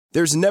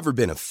There's never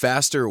been a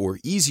faster or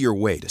easier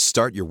way to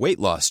start your weight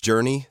loss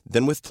journey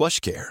than with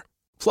PlushCare.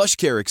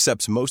 PlushCare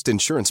accepts most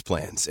insurance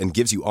plans and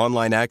gives you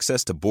online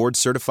access to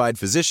board-certified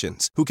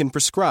physicians who can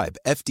prescribe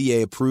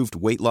FDA-approved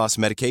weight loss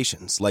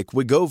medications like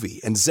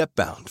Wegovy and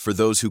Zepbound for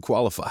those who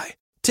qualify.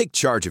 Take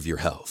charge of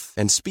your health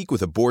and speak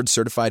with a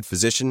board-certified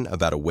physician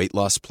about a weight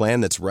loss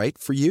plan that's right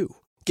for you.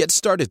 Get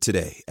started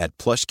today at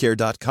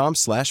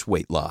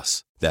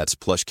plushcare.com/weightloss. That's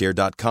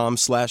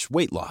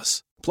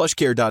plushcare.com/weightloss.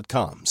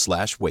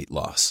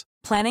 plushcare.com/weightloss.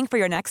 Planning for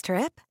your next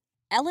trip?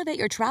 Elevate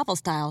your travel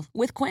style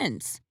with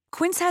Quince.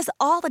 Quince has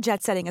all the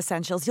jet-setting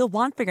essentials you'll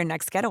want for your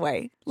next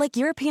getaway, like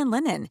European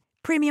linen,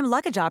 premium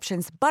luggage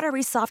options,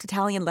 buttery soft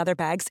Italian leather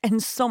bags,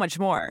 and so much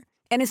more.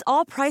 And is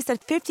all priced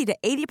at 50 to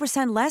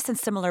 80% less than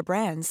similar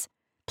brands.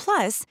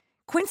 Plus,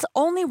 Quince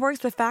only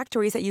works with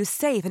factories that use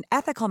safe and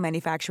ethical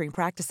manufacturing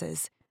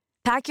practices.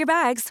 Pack your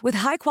bags with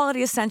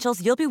high-quality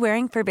essentials you'll be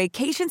wearing for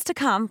vacations to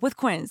come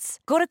with Quince.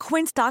 Go to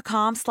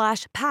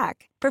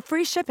quince.com/pack for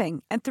free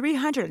shipping and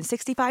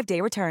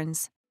 365-day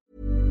returns.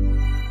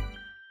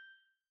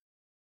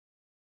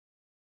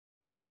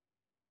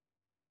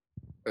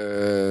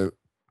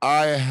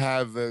 I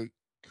have a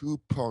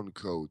coupon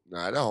code.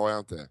 Nej, det har jag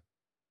inte.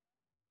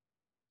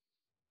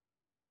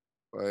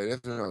 Vad är det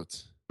för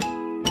något?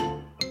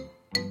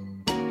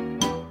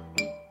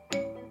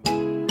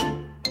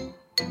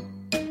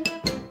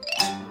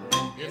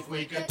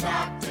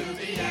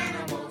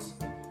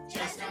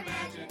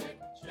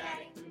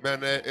 Men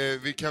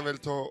vi kan väl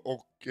ta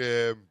och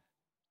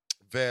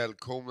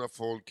välkomna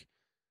folk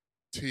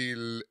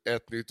till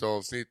ett nytt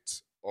avsnitt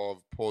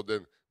av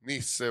podden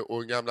Nisse och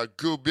den gamla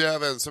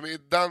gubbjäveln som är i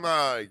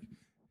Danmark.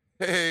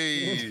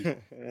 Hej!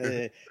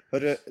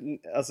 Hörru,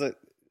 alltså,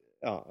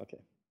 ja, okej. Okay.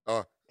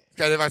 Ja.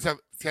 Ska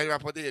det vara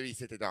på det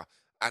viset idag?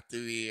 Att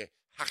du är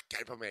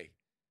hackar på mig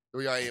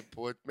och jag är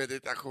på ett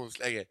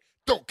meditationsläge.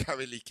 Då kan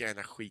vi lika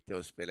gärna skita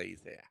och spela in,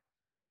 säger jag.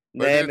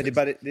 Nej, men det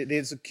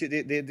är så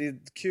det är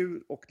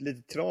kul och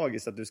lite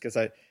tragiskt att du ska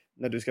säga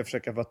när du ska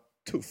försöka vara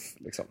tuff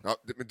liksom. Ja,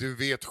 men du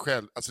vet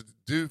själv, alltså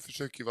du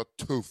försöker ju vara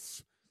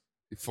tuff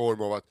i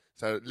form av att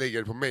så här, lägga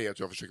det på mig att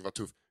jag försöker vara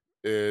tuff.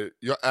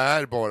 Jag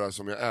är bara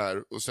som jag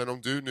är, och sen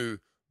om du nu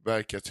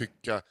verkar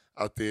tycka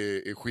att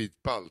det är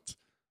skitballt.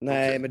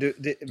 Nej, men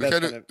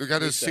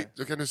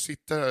då kan du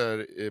sitta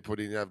här på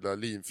din jävla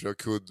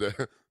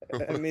linfrökudde.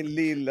 Min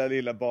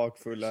lilla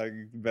bakfulla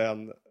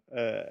vän.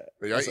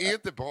 Men jag är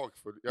inte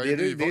bakfull.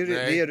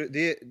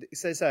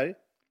 Säg så här.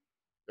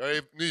 Jag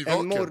är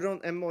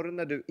nyvaken. En morgon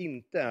när du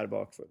inte är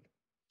bakfull.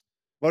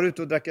 Var du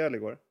ute och drack öl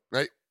igår?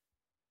 Nej.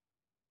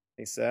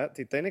 Nisse,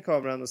 titta in i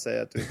kameran och säg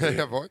att du inte...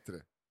 Jag var inte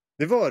det.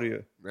 Det var du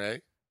ju.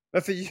 Nej.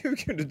 Varför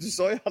ljuger du? Du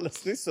sa ju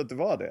alldeles nyss att det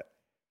var det.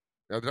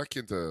 Jag drack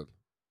inte öl.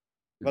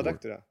 Vad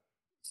drack du då?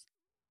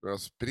 Några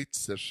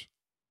spritzers.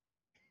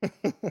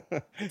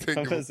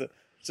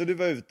 Så du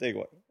var ute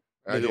igår?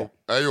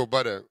 Jag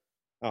jobbade.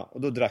 Ja,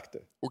 och då drack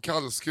du? Och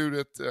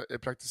kallskuret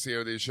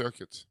praktiserade i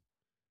köket.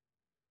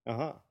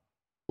 Aha.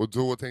 Och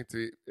då tänkte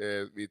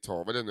vi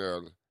tar väl en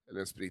öl eller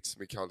en sprits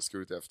med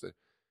kallskuret efter.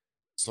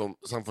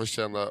 Som får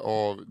känna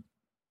av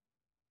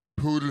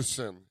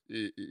pulsen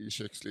i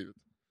kökslivet.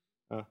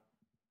 Ja.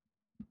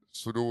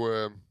 Så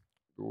då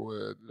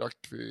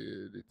drack vi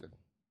lite.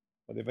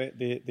 Och det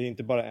är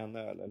inte bara en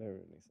öl, eller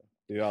hur?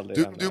 Det är ju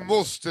aldrig du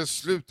måste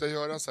sluta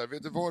göra så här.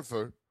 Vet du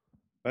varför?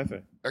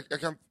 Varför?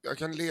 Jag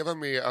kan leva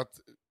med att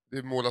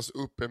det målas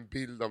upp en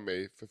bild av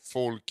mig för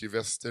folk i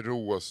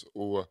Västerås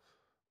och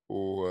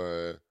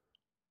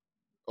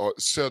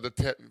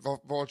Södertälje,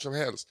 vart som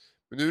helst.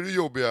 Men nu är det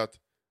jobbigt att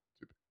typ,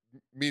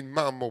 min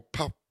mamma och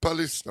pappa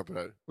lyssnar på det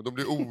här. Och de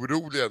blir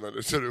oroliga när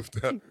du kör upp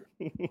det här.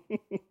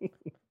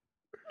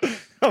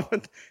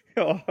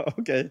 Ja,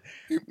 okej.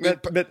 Men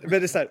det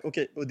är så här,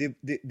 okej. Och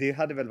det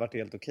hade väl varit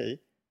helt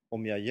okej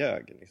om jag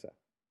ljög, liksom.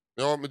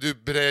 Ja, men du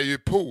brer ju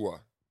på.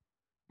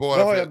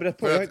 Vad har jag brett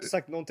på? Jag har inte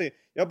sagt någonting.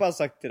 Jag har bara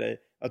sagt till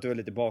dig att du är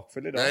lite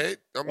bakfull idag. Nej,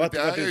 ja, men det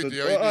är jag inte.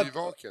 Jag är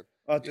nyvaken.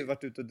 Och att du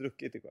varit ute och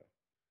druckit igår.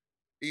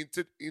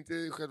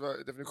 Inte själva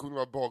definitionen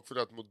av bakfull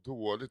att må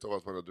dåligt av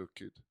att man har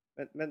druckit.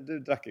 Men du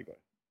drack igår?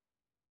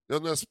 Jag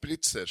har några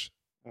spritzers.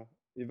 Ja.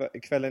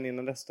 Kvällen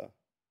innan dess då?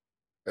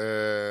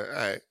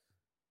 Nej.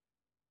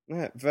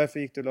 Nej, varför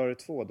gick du och la dig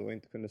 2 då och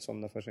inte kunde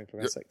somna förrän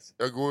klockan 6?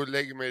 Jag går och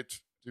lägger mig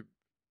typ...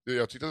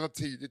 Jag tyckte att det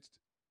var tidigt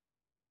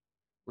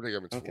att lägga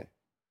mig 2. Okay.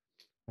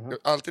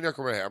 Alltid när jag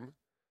kommer hem.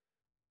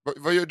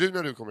 Vad gör du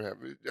när du kommer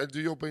hem?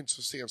 Du jobbar inte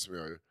så sent som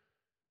jag gör.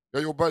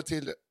 Jag jobbar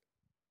till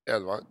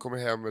 11, kommer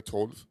hem med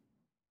 12.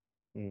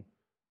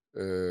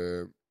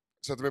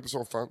 Sätter mig på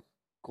soffan,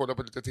 kollar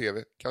på lite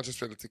tv, kanske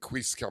spelar lite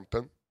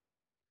Quizkampen.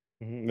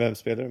 Vem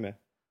spelar du med?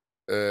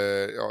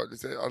 Ja,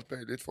 lite allt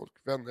möjligt folk,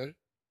 vänner.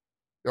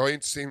 Jag är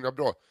inte så himla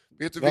bra.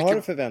 Vet du Vad har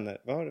du för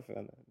vänner? Ja,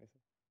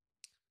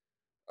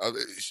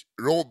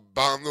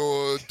 Robban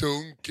och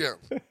Dunken.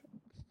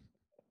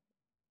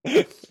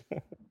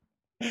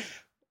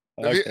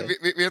 Okay.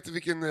 Vet du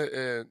vilken...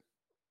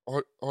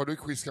 har du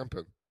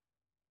Quizkampen?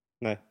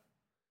 Nej.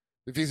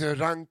 Det finns en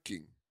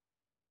ranking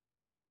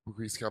på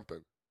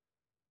Quizkampen.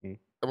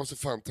 Jag måste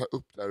fan ta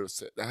upp det här och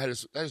säga. Det här är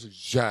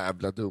så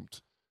jävla dumt.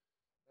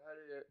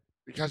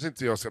 Det kanske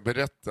inte jag ska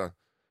berätta.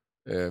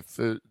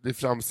 För det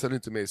framställer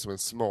inte mig som en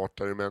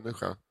smartare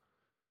människa.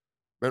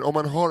 Men om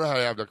man har det här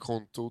jävla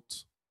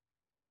kontot.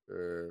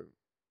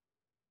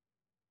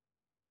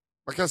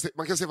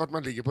 Man kan se vart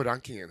man ligger på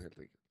rankingen helt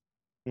enkelt.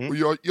 Och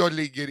jag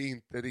ligger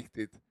inte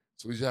riktigt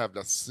så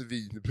jävla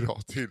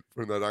svinbra till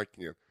på den här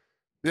rankingen.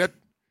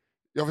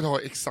 Jag vill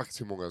ha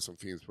exakt hur många som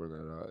finns på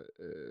den här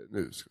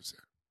nu, ska vi se.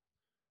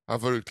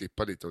 Han får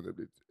utklippa lite om det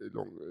blir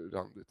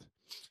långrandigt.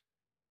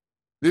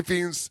 Det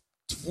finns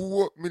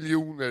 2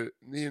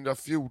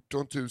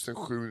 914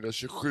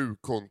 727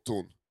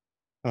 konton.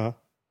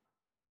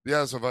 Det är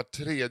alltså var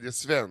tredje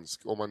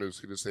svensk, om man nu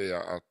skulle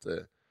säga att...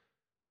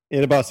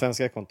 Är det bara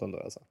svenska konton då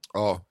alltså?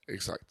 Ja,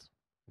 exakt.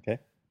 Okay.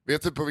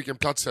 Vet du på vilken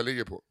plats jag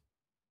ligger på?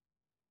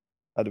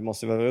 Ja, du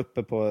måste vara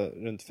uppe på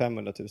runt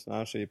 500 000,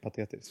 annars är det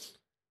patetiskt.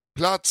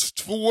 Plats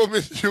 2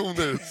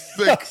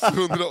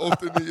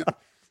 689.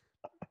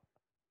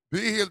 Det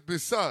är helt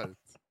bisarrt.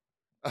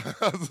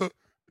 Alltså,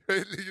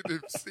 jag ligger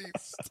typ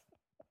sist.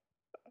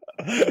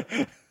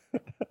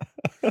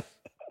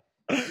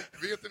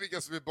 Vet du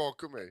vilka som är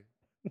bakom mig?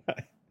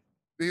 Nej.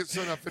 Det är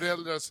sådana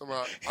föräldrar som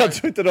har... Jag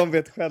tror inte de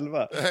vet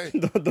själva.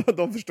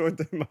 De förstår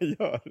inte hur man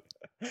gör.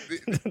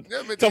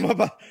 De har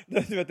bara,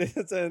 du vet, det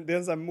är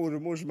en sån här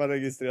mormor som har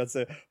registrerat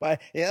sig. Bara,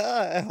 nej, det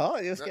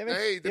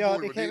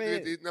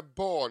är när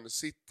barn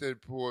sitter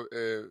på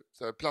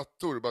så här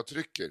plattor och bara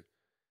trycker.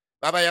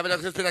 Mamma, jag vill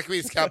också spela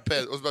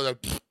quizkampen. Och så bara...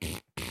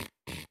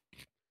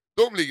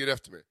 De ligger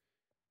efter mig.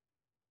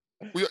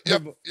 Och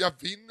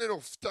jag vinner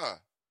ofta,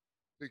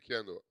 tycker jag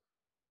ändå.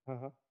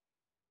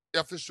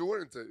 Jag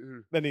förstår inte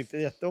hur... Men inte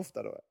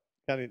jätteofta då?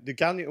 Du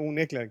kan ju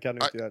onekligen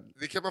inte göra det.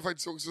 Det kan man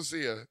faktiskt också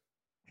se.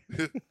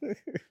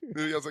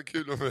 Det är ganska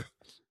kul om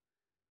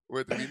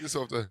jag inte vinner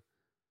så ofta.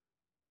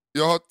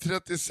 Jag har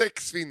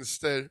 36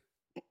 vinster.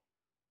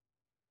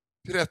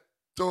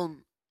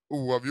 13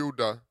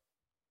 oavgjorda.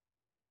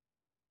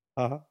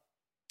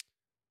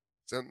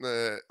 Sen...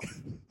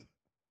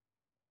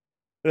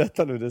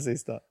 Rätta nu det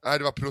sista. Nej,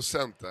 det var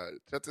procent där.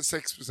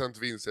 36%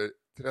 vinster,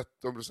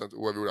 13%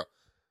 oavgjorda.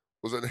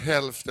 Och sen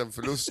hälften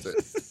förluster.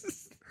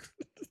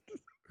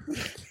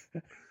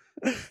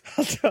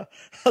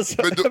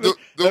 Alltså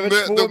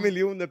över 2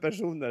 miljoner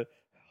personer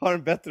har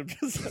en bättre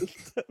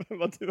procent än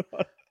vad du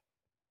har.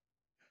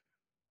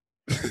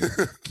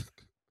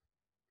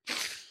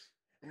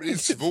 Men det är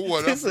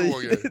svåra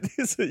frågor.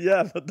 Det är så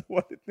jävla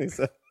dåligt,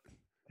 Nisse.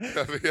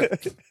 Jag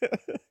vet.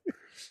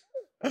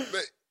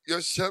 Men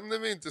jag känner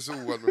mig inte så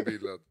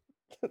oallmänbildad.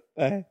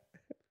 Nej.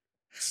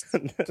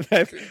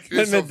 Nej,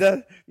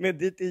 men med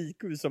ditt IQ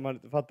som man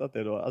inte fattat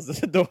det då.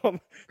 Alltså då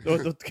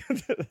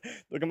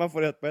kan man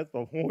få rätt på ett.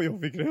 Jag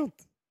fick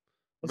rätt.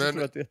 Och så tror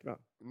jag att det är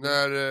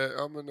när,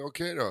 ja men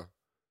okej då.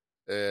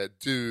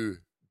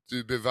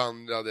 Du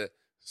bevandrade,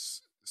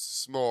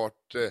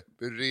 smart,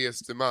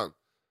 bereste man.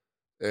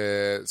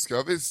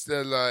 Ska vi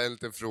ställa en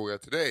liten fråga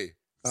till dig?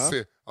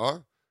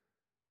 Ja.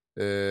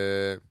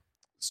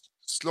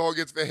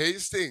 Slaget vid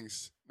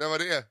Hastings, när var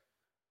det?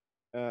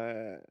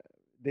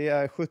 Det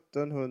är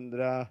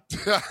 1700...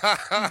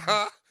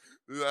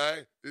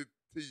 Nej, det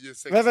är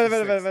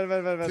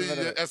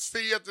 1066. Jag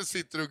ser att du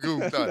sitter och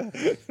googlar.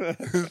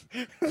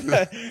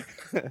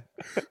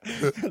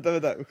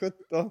 vänta,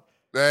 17...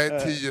 Nej,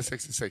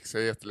 1066,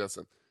 jag är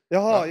jätteledsen.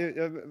 Jaha,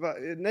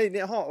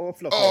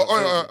 förlåt.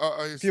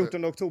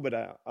 14 oktober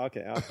där,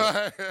 okej.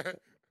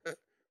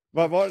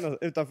 Var det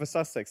utanför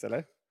Sussex,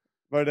 eller?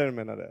 Var det du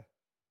menade?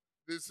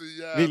 Det är så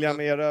jävla... William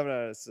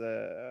Erövrarens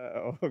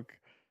och...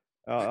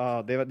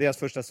 Ja, det var deras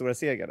första stora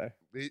seger där.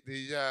 Det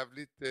är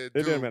jävligt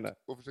dumt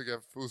att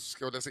försöka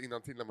fuska och läsa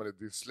innantill när man är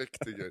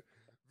dyslektiker.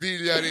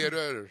 William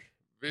Erövrare.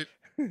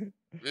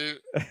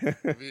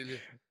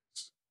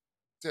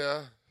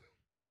 Ja.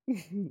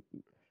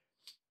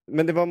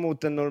 Men det var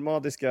mot den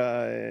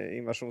normadiska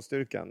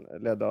invasionsstyrkan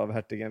ledd av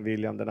hertigen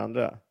William den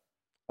andra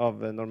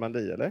av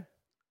Normandie, eller?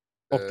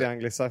 Och de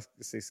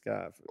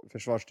angelsaksiska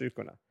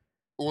försvarsstyrkorna.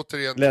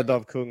 Återigen, ledd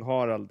av kung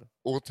Harald.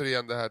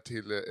 Återigen det här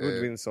till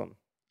Woodwinson.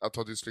 Att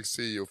ha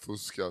dyslexi och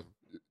fuska.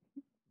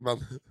 Men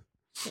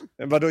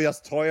vadå,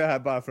 jag tar ju här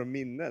bara från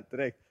minnet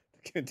direkt.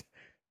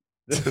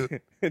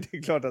 Det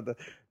är klart att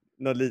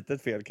något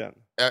litet fel kan.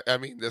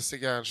 Jag minns det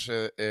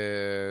kanske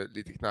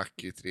lite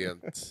knackigt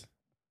rent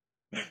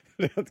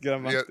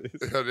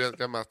grammatiskt. Rent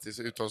grammatiskt,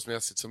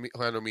 uttalsmässigt så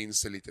har jag nog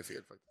minst det lite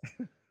fel faktiskt.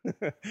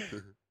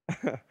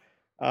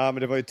 Ja,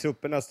 men det var ju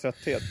truppernas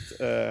trötthet.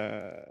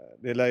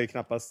 Det lär ju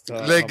knappast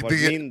ha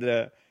varit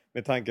mindre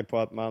med tanke på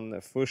att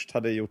man först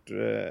hade gjort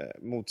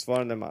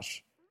motsvarande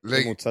marsch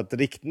i motsatt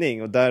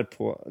riktning och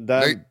därpå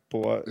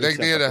lägg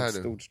ner det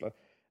här nu. Slag.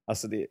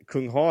 Alltså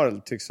kung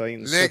Harald tycks ha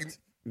insett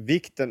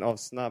vikten av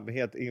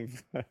snabbhet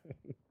inför.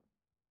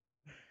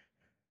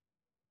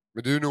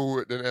 Men du är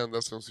nog den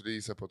enda som skulle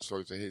gissa på att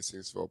slaget vid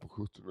Hastings var på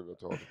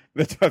 1700-talet.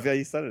 Vet du varför jag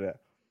gissade det?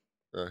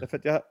 Nej. Därför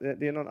att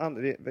det är någon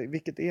annan.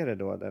 Vilket är det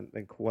då,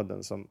 den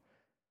koden som...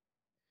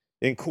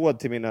 Det är en kod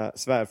till mina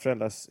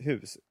svärföräldrars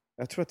hus.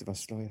 Jag tror att det var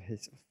Slayer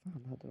Haze. Vad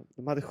fan hade de?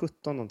 De hade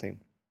 17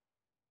 någonting.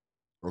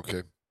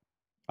 Okej.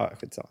 Ja,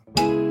 skitsamma.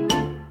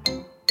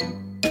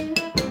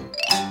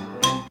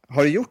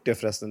 Har du gjort det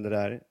förresten, det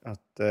där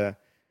att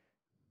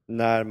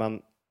när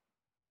man,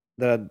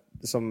 det där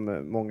som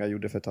många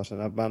gjorde för ett tag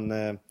sedan, att man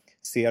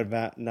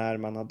ser när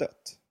man har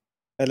dött?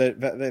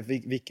 Eller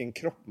vilken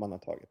kropp man har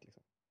tagit?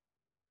 Liksom.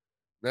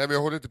 Nej, men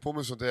jag håller inte på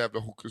med sånt där jävla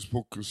hokus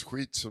pokus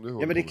skit som du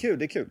håller Ja, men det är på kul,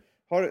 det är kul.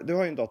 Du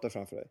har ju en dator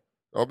framför dig.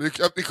 Ja, men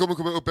det kommer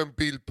komma upp en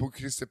bild på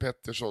Christer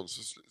Pettersson,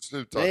 så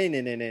sluta.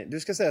 Nej. Du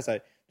ska säga så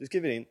här. Du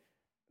skriver in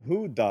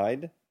who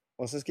died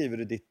och så skriver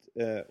du ditt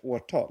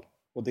årtal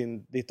och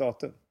ditt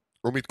datum.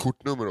 Och mitt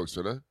kortnummer också,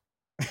 eller?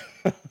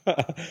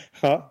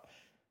 Ja.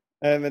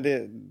 Men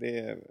det...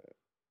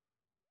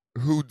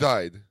 Who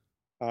died?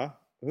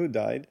 Ja, who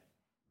died.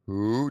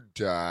 Who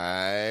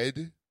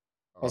died?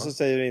 Ja. Och så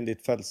säger du in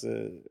ditt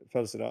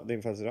födelsedag,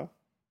 din födelsedag.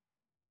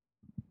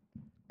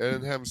 Är det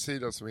en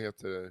hemsida som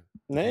heter...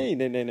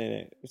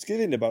 Nej.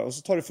 Skriv in det bara och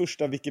så tar du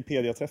första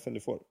Wikipedia-träffen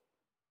du får.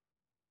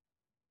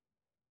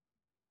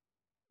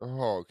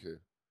 Jaha, okej.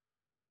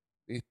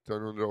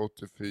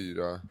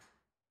 1984.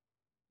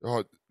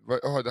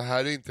 Jaha, det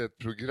här är inte ett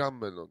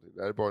program eller någonting.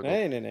 Det här är bara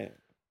Nej.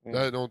 Det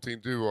här är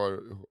någonting du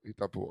har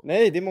hittat på.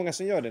 Nej, det är många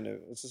som gör det nu.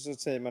 Och så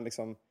säger man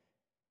liksom...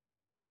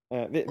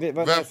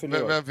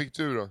 Vem fick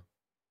du då?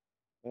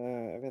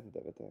 Jag vet inte.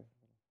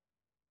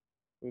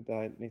 Who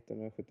died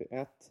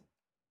 1971.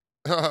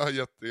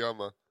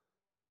 Jättegammal.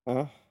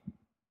 Ja.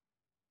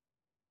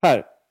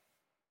 Här.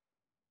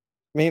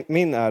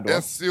 Min är då...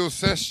 Ezio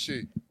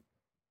Seshi.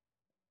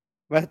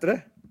 Vad heter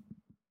det?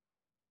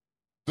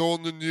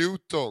 Don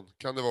Newton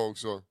kan det vara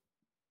också.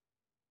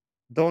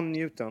 Don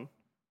Newton.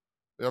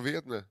 Jag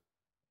vet inte.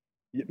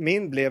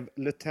 Min blev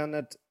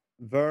Lieutenant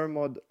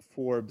Vermod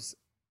Forbes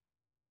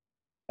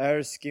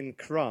Erskine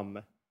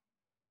Crumb.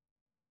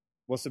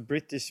 Was a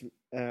British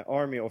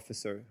army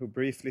officer who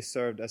briefly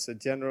served as a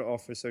general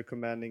officer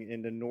commanding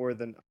in the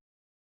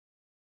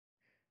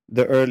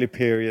the early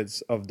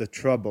periods of the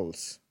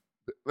Troubles.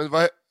 Men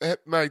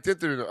märkte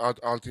inte du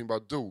att allting bara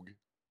dog?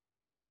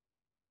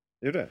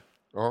 Gjorde det?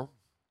 Ja.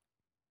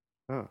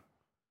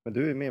 Men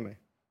du är med mig.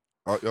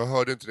 Ja, jag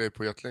hörde inte det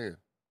på jättelänge.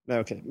 Nej,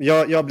 okej.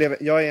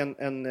 Jag är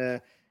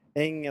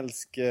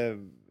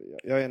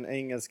en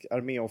engelsk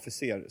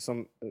arméofficer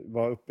som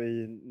var uppe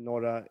i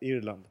norra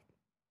Irland.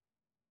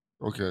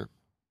 Okej.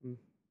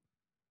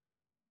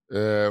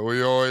 Och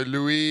jag är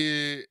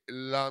Louis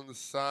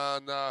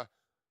Lanzana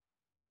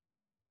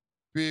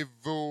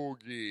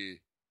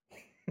Bivogi.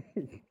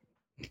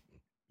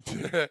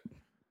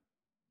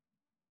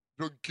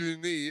 Från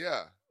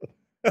Guinea.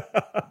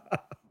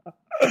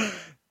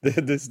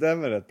 Det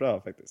stämmer rätt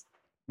bra faktiskt.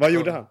 Vad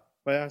gjorde han?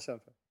 Vad är han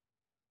känd för?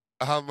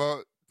 Han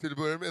var till att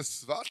börja med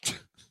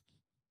svart.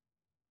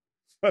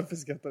 Varför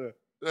skrattar du?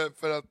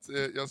 För att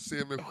jag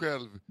ser mig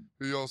själv,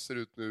 hur jag ser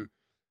ut nu.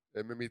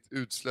 Med mitt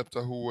utsläppta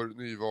hår,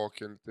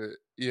 nyvaken, lite,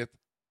 i ett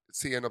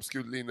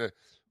senapsguldlinne.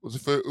 Och så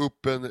får jag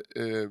upp en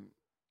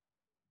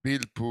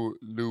bild på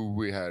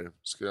Louis här.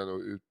 Skulle jag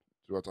nog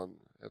tro att han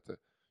heter.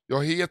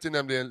 Jag heter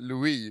nämligen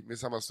Louis med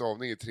samma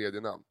stavning i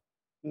tredje namn.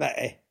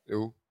 Nej.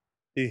 Jo.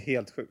 Det är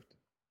helt sjukt.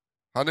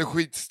 Han är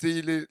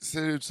skitstilig,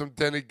 ser ut som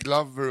Danny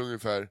Glover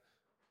ungefär.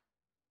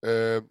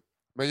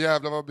 Men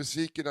jävlar vad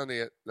besviken han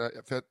är.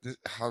 För att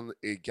han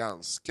är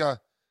ganska...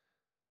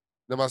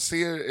 När man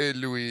ser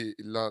Louis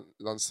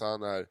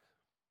Lanzana här,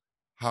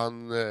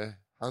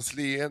 hans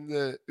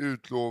leende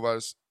utlovar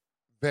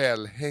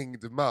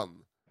välhängd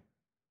man.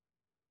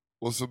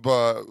 Och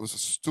så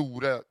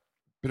stora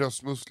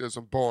bröstmuskler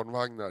som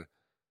barnvagnar.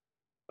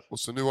 Och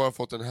så nu har han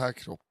fått den här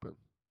kroppen.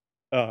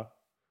 Ja.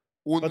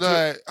 Och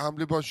nej, han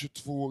blir bara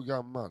 22 år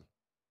gammal.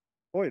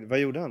 Oj, vad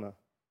gjorde han då?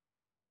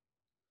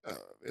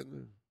 Jag vet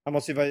inte. Han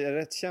måste ju vara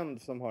rätt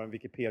känd som har en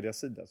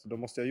Wikipedia-sida, så då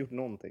måste jag ha gjort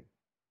någonting.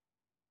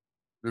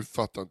 Nu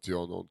fattar inte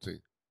jag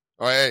någonting.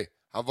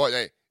 Han var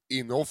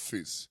in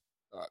office.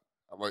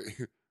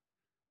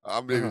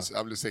 Han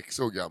blev 6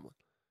 år gammal.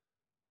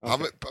 Okay. Han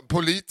var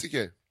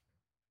politiker.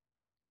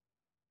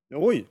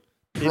 Oj,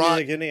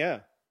 i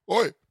Guinea.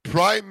 Oj,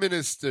 prime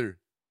minister.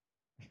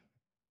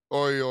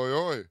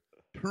 Oj.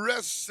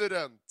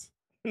 President.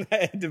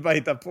 Nej, du bara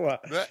hittar på.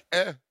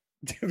 Nej.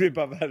 Det blir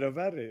bara värre och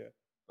värre ju.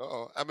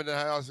 Ja, men det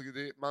här, alltså,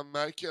 man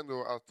märker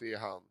ändå att det är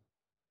han.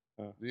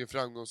 Ja. Det är en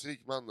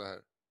framgångsrik man det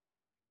här.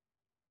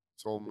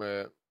 Som...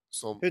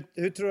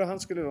 Hur tror du han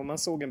skulle, om man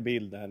såg en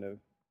bild här nu?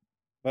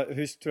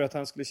 Hur tror du att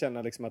han skulle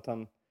känna liksom att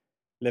han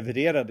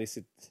levererade i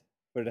sitt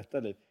för detta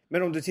liv?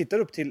 Men om du tittar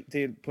upp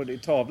på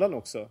tavlan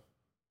också,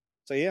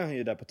 så är han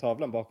ju där på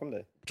tavlan bakom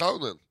dig.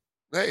 Clownen?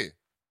 Nej.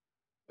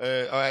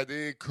 Det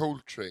är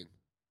Coltrane.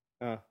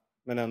 Ja,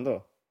 men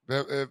ändå.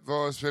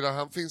 Vad spelar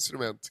han för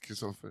instrument,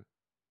 Kristoffer?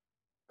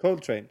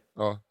 Coltrane?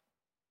 Ja.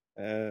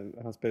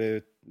 Han spelar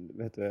ju,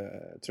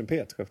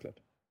 trumpet, självklart.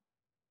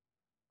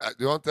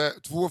 Du har inte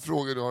 2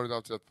 frågor, du har inte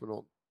alltid rätt på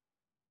någon.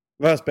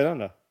 Vad spelar han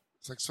då?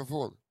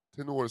 Saxofon.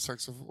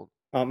 Tenorsaxofon.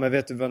 Ja, men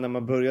vet du vad, när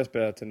man börjar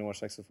spela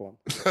tenorsaxofon?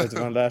 Vet du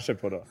vad han lär sig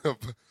på då?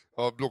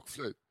 Ja,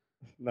 blockflöjt.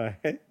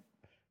 Nej.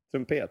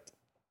 Trumpet?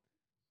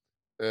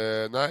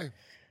 Nej.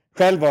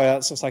 Själv var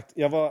jag, som sagt,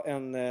 jag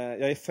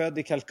är född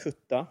i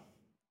Calcutta.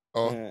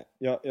 Ja.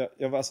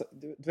 Jag var alltså,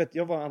 du vet,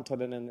 jag var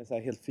antagligen en så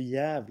här helt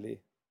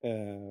förjävlig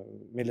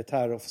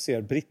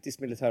militärofficer, brittisk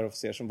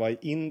militärofficer som var i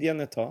Indien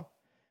ett tag.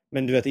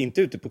 Men du vet,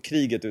 inte ute på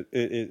kriget,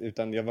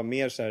 utan jag var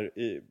mer så här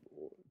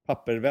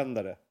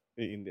pappervändare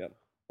i Indien.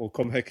 Och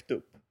kom högt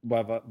upp.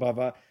 Bara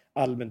var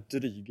allmänt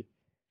dryg.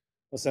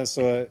 Och sen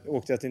så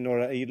åkte jag till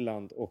norra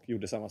Irland och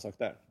gjorde samma sak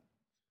där.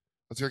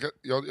 Alltså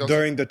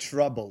During the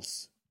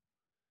troubles.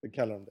 Det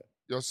kallar de det.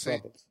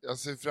 Jag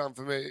ser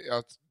framför mig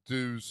att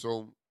du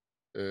som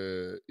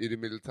i det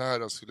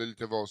militära skulle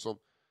lite vara som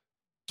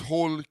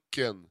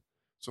tolken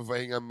som får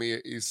hänga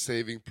med i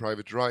Saving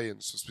Private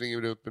Ryan, så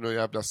springer runt med någon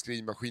jävla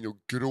skrivmaskin och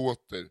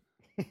gråter.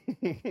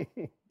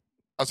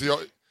 Alltså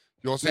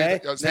jag säger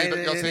inte att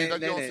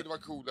jag skulle vara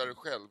coolare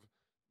själv,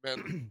 men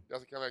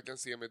jag kan verkligen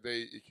se med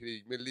dig i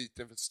krig med en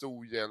liten för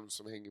stor hjälm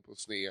som hänger på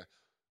sned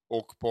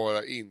och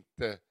bara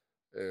inte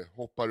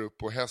hoppar upp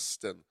på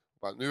hästen.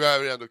 Bara, nu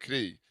är det ändå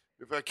krig.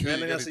 Nu får jag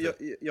kriga lite.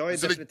 Jag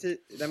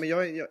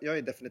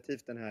är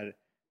definitivt den här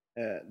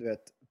du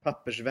vet,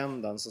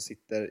 pappersvändan som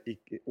sitter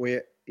och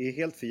är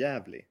helt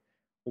förjävlig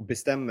och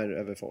bestämmer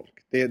över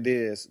folk. Det är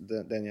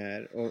den jag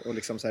är. Och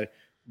liksom så här,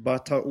 bara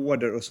ta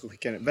order och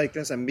skicka ner.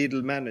 Verkligen så här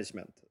middle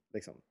management.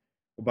 Liksom.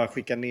 Och bara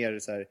skicka ner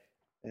så här.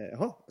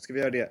 Jaha, ska vi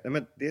göra det? Nej,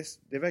 men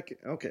det verkar...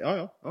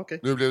 Okej, okej.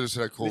 Nu blev det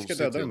så här konstigt. Vi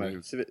ska döda de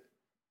här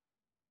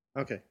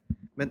Okej.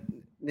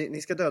 Men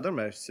ni ska döda de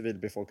här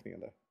civilbefolkningen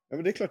där. Ja,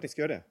 men det är klart ni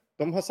ska göra det.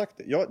 De har sagt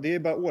det. Ja, det är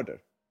bara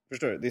order.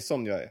 Förstår du? Det är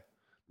sån jag är.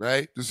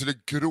 Nej, du skulle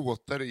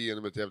gråta dig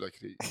igenom ett jävla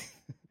krig.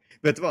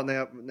 Vet du vad?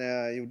 När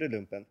jag gjorde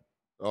lumpen.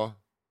 Ja.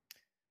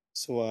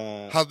 Så...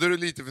 Hade du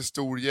lite för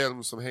stor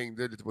hjälm som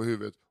hängde lite på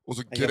huvudet? Och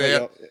så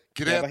grät...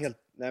 Jag var helt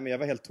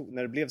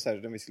när det blev så här,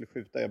 när vi skulle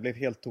skjuta. Jag blev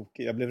helt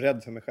tokig. Jag blev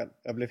rädd för mig själv.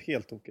 Jag blev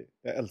helt tokig.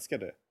 Jag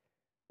älskade det.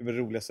 Det var det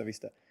roligaste jag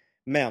visste.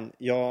 Men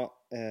jag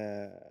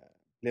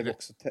blev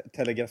också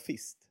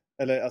telegrafist.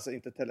 Eller alltså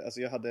inte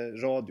alltså jag hade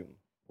radion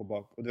på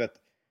bak. Och du vet,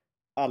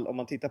 om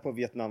man tittar på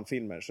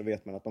Vietnamfilmer så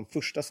vet man att de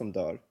första som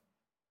dör,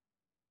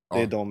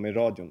 det är de med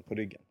radion på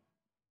ryggen.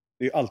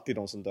 Det är ju alltid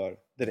de som dör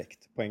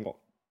direkt på en gång.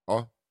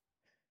 Ja.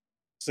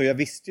 Så jag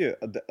visste ju,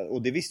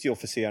 och det visste ju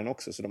officerarna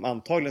också, så de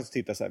antagligen så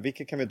tittar så här,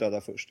 vilken kan vi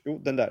döda först? Jo,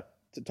 den där.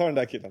 Ta den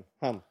där killen.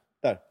 Han.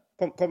 Där.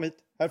 Kom hit.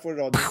 Här får du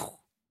radion.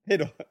 Hej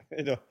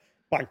då.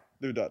 Bang,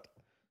 du är död.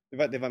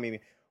 Det var min...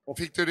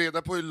 Fick du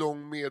reda på hur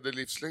lång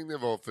medellivslängd det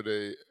var för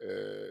dig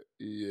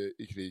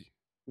i krig?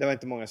 Det var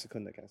inte många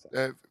sekunder kan jag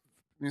säga.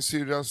 Min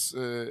syrras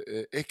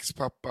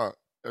ex-pappa,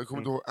 jag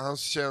kommer ihåg hans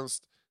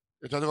tjänst,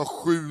 jag tror att det var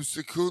 7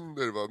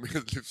 sekunder var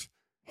medellivslängd.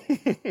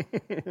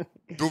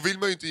 Då vill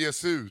man ju inte ge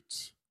sig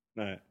ut.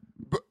 Nej.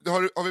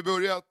 Har vi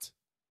börjat?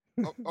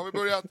 Har vi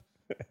börjat?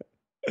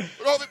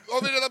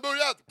 Har vi redan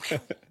börjat?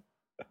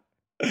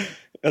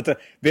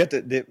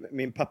 Vet du,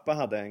 min pappa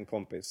hade en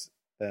kompis,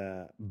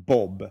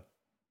 Bob,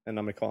 en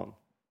amerikan.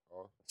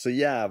 Ja. Så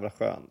jävla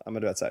skön. Ja,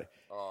 men du vet så här.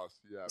 Ja,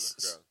 så jävla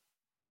skön.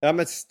 Ja,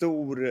 men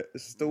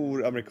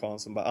stor amerikan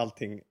som bara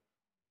allting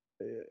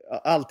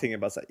är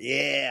bara så här,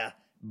 yeah,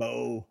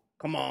 Bo,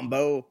 come on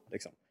Bo,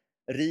 liksom.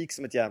 Rik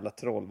som ett jävla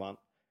trollman.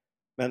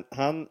 Men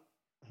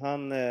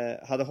han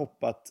hade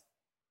hoppat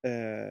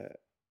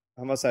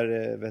han var så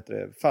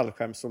här,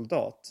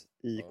 fallskärmssoldat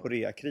i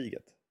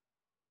Koreakriget.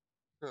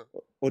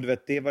 Och du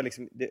vet, det var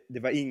liksom det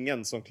var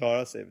ingen som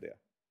klarade sig av det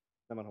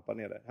när man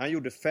hoppade ner där. Han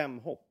gjorde 5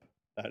 hopp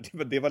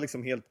där. Det var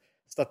liksom helt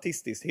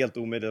statistiskt helt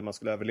omöjligt att man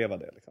skulle överleva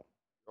det liksom.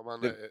 Ja,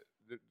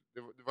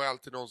 det var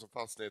alltid någon som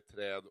fastnade i ett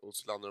träd och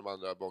så landade de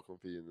andra bakom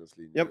fiendens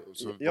linje.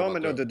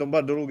 Men de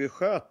bara låg och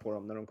sköt på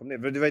dem när de kom ner.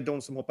 Det var ju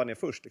de som hoppade ner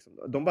först.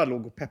 Liksom. De bara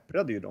låg och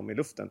pepprade ju dem i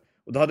luften.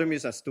 Och då hade de ju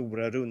så här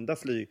stora runda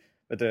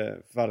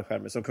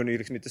fallskärmar som kunde ju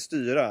liksom inte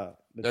styra.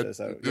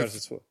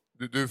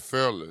 Du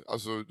föll.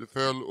 Alltså, du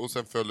föll och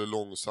sen föll du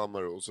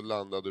långsammare och så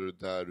landade du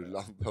där du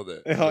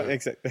landade. Ja,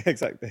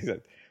 exakt.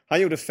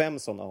 Han gjorde 5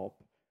 sådana hopp.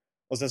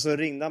 Och sen så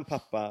ringde han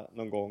pappa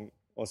någon gång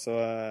och så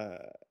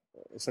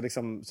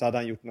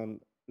hade han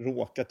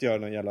råkat göra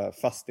någon jävla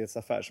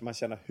fastighetsaffär som han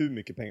tjänade hur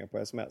mycket pengar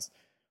på som helst.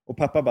 Och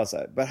pappa bara så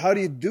här, but how do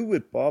you do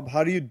it Bob?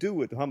 How do you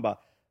do it? Och han bara,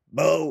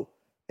 Bo,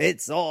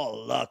 it's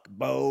all luck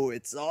Bo,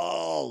 it's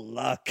all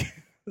luck.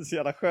 Så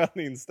jävla skön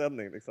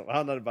inställning liksom.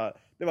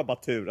 Det var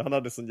bara tur. Han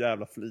hade sån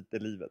jävla flyt i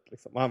livet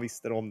liksom. Och han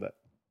visste om det.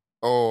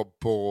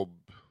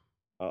 Bob.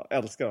 Ja,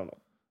 älskar honom.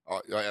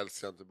 Ja, jag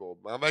älskar inte Bob.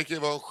 Men han verkar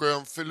ju vara en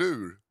skön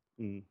filur.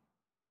 Mm.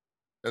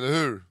 Eller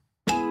hur?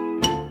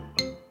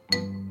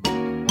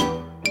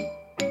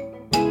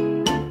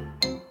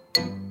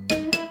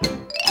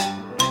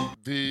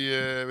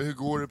 Hur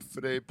går det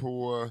för dig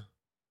på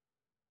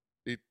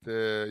ditt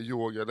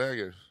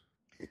yogaläger?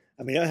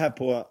 Ja, men jag är här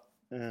på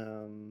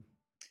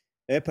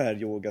det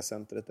här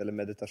yogacentret eller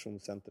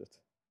meditationscentret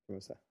kan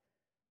man säga.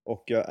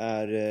 Och det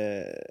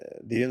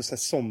är ju en sån här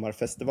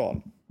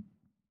sommarfestival.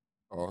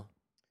 Ja.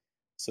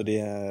 Så det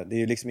är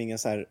ju liksom inga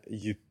så här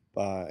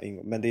djupa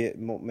men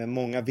men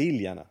många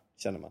vill gärna,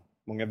 känner man.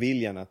 Många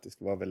vill gärna att det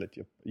ska vara väldigt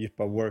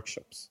djupa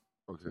workshops.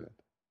 Okay.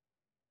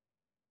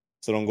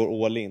 Så de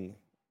går all in.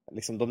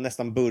 Liksom, de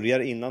nästan börjar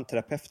innan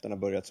terapeuterna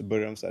börjat, så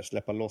börjar de så här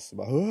släppa loss och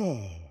bara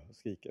och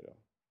skriker då.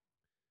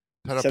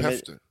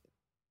 Terapeuter?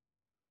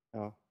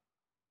 Ja.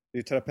 Det är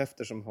ju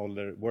terapeuter som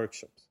håller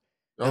workshops.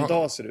 Jaha. En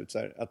dag ser det ut så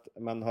här att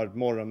man har ett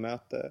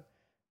morgonmöte,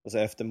 och så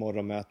efter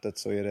morgonmötet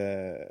så är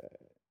det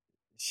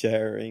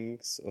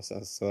sharings, och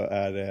sen så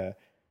är det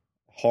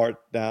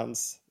heart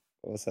dance,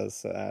 och sen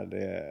så är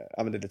det,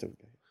 ja men det är lite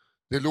olika.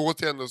 Det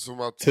låter ändå som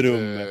att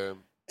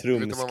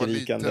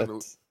trumskrikandet.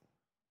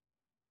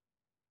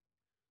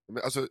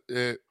 Men alltså,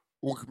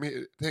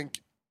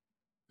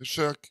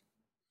 försök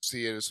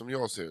se det som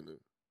jag ser det nu.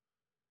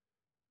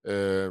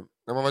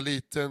 När man var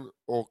liten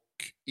och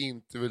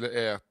inte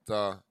ville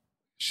äta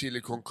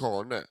chili con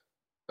carne.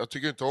 Jag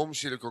tycker inte om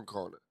chili con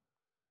carne.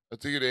 Jag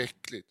tycker det är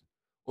äckligt.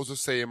 Och så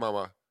säger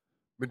mamma,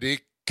 men det är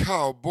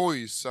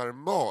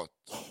cowboysarmat.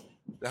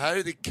 Det här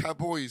är det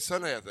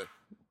cowboysarna äter.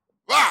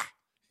 Va?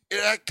 Är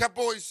det här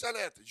cowboysarna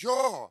äter?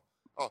 Ja!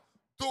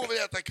 Då vill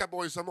jag äta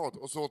cowboysarmat.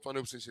 Och så åt man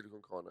upp sin chili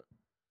con carne.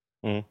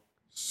 Mm.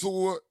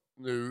 Så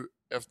nu,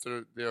 efter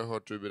det jag har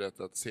hört du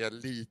berättat, ser jag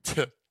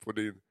lite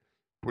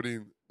på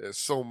din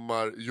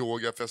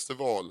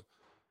sommaryogafestival.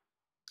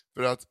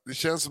 För att det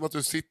känns som att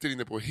du sitter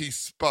inne på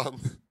hispan.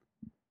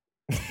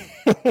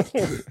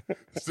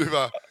 Du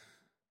bara,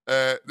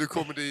 du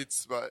kommer dit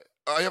så bara,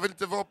 jag vill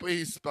inte vara på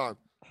hispan.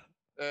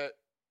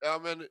 Ja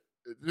men,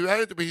 du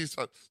är inte på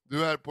hispan.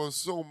 Du är på en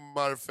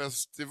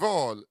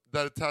sommarfestival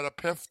där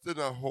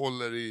terapeuterna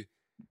håller i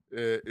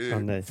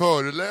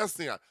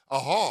föreläsningar.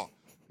 Aha,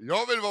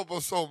 jag vill vara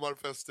på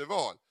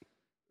sommarfestival.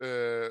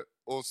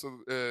 Och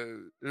så,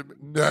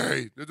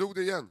 nej, nu dog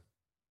det igen.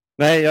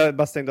 Nej, jag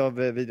bara stängde av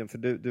videon för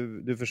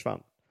du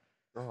försvann.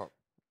 Jaha.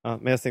 Ja,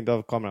 men jag stängde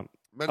av kameran.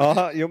 Men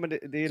jo men det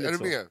är lite är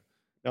så. du med?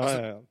 Ja,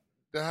 alltså, ja.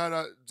 Det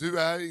här, du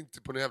är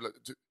inte på den jävla...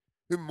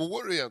 hur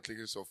mår du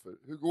egentligen, Kristoffer?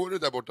 Hur går det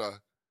där borta?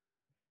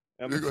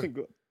 Ja, men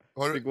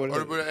har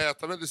du börjat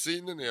äta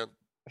medicinen igen?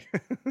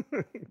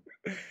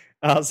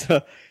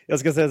 Alltså, jag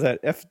ska säga så här,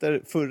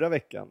 efter förra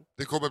veckan.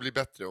 Det kommer bli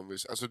bättre om vi...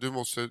 Alltså du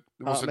måste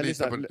lita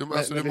lyssna, på det.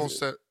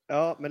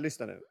 Ja, men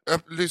lyssna nu.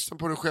 Lyssna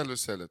på dig själv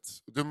istället.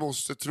 Du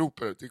måste tro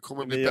på det. Det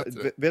kommer bli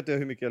bättre. Vet du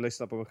hur mycket jag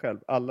lyssnar på mig själv?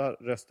 Alla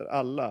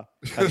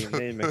här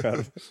inne i mig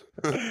själv.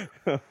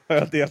 Har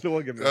jag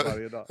dialoger med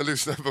varje dag. Jag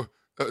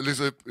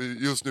lyssnar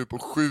just nu på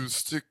 7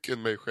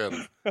 stycken mig själv.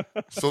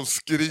 Som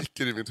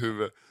skriker i mitt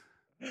huvud.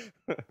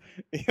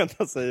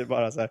 Ena säger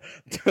bara så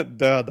här: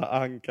 döda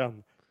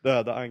ankan.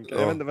 Ja.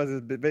 Jag vet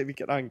inte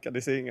vilken anka.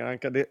 Det säger ingen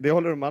anka. Det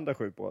håller de andra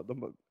 7 på.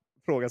 De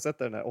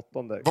frågasätter den här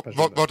 8:e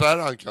personen. Vart är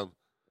ankan?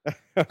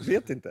 Jag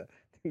vet inte.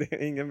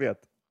 Ingen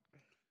vet.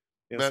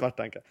 Det är en svart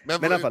anka.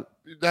 Men i alla fall.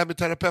 Det här med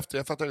terapeuter,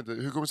 jag fattar inte.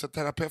 Hur kommer det sig att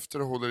terapeuter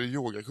håller i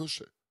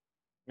yogakurser?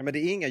 Ja, men det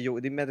är inga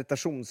det är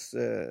meditations...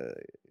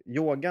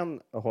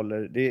 yogan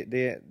håller...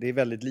 Det är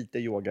väldigt lite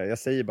yoga. Jag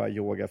säger bara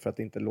yoga för att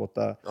inte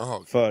låta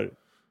för...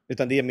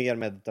 Utan det är mer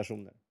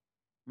meditationer.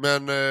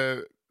 Men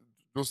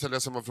då ställer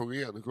jag samma fråga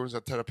igen. Hur kommer det sig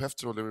att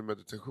terapeuter håller med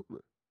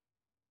meditationer?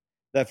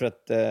 Därför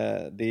att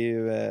det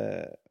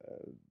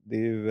är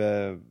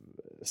ju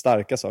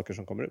starka saker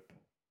som kommer upp.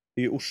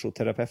 Det är ju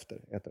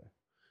Osho-terapeuter, heter det.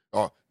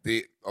 Ja,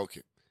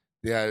 okej.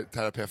 Det är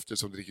terapeuter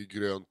som dricker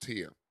grönt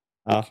te.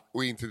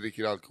 Och inte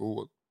dricker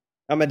alkohol.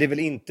 Ja, men det är väl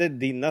inte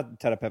dina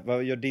terapeuter.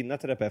 Vad gör dina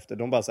terapeuter?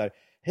 De bara så här: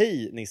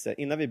 hej Nisse,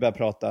 innan vi börjar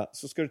prata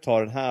så ska du ta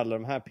den här eller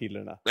de här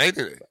pillerna. Nej.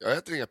 Jag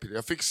äter inga piller.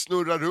 Jag fick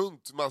snurra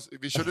runt.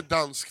 Vi körde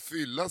dansk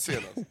fylla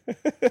senast.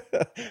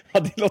 Ja,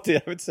 det låter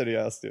jävligt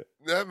seriöst ju.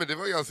 Nej, men det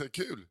var ganska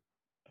kul.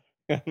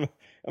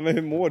 Ja, men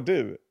hur mår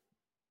du?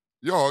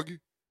 Jag?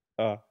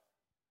 Ja.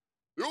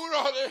 Jo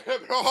då, det är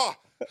bra!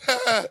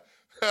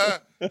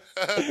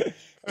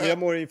 Men jag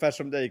mår ungefär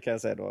som dig, kan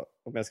jag säga då.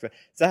 Om jag ska...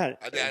 Så här.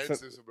 Ja, det är inte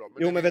så bra.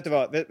 Men vet du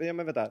vad?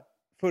 Men vänta.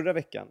 Förra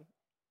veckan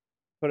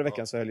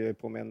så höll jag ju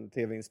på med en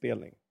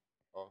tv-inspelning.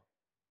 Ja.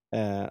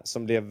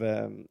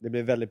 Det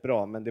blev väldigt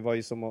bra. Men det var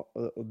ju som att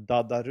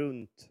dadda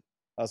runt.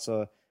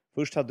 Alltså,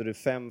 först hade du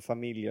 5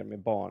 familjer med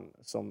barn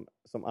som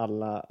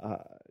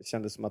alla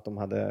kände som att de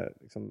hade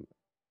liksom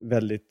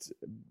väldigt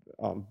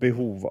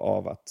behov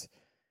av att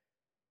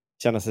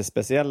känna sig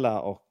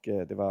speciella. Och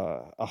det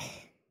var...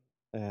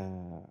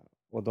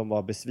 och de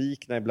var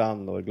besvikna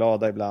ibland och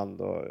glada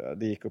ibland, och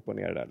det gick upp och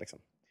ner där liksom.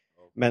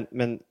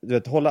 Men du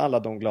vet, hålla alla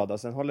de glada,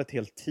 sen hålla ett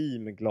helt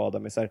team glada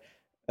med så här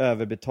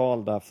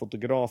överbetalda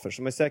fotografer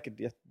som är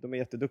säkert, de är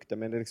jätteduktiga,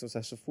 men det är liksom så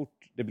här, så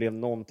fort det blev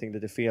någonting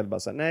lite fel, bara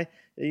så här: nej,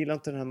 jag gillar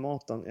inte den här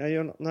maten,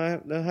 nej,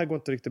 det här går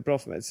inte riktigt bra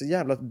för mig, så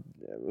jävla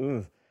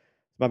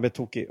man blir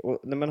tokig. Och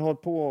när man håller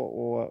på,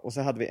 och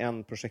så hade vi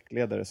en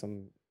projektledare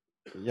som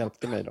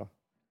hjälpte mig då.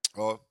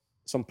 Ja.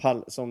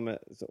 Som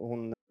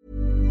hon...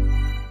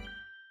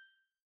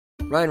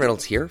 Ryan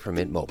Reynolds here from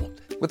Mint Mobile.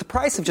 With the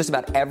price of just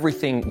about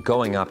everything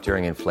going up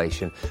during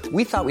inflation,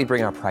 we thought we'd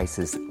bring our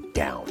prices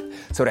down.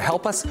 So to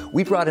help us,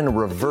 we brought in a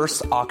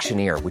reverse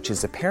auctioneer, which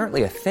is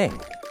apparently a thing.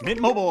 Mint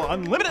Mobile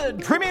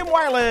Unlimited Premium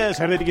Wireless.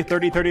 How to get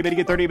 30, 30, bit to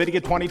get 30, bit to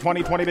get 20,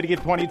 20, 20, bit to get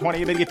 20,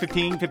 20, bit to get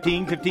 15,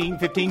 15, 15,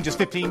 15, just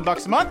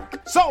 $15 a month?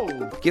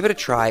 Sold! Give it a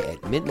try at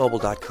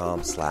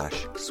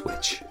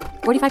mintmobile.com/switch.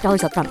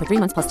 $45 up front for 3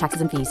 months plus taxes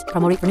and fees.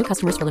 Promo rate for new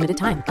customers for limited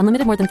time.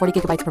 Unlimited more than 40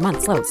 gigabytes per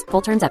month. Slows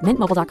full terms at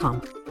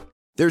mintmobile.com.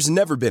 There's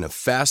never been a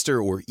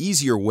faster or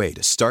easier way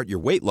to start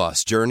your weight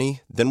loss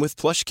journey than with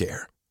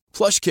PlushCare.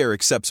 PlushCare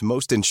accepts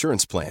most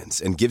insurance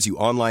plans and gives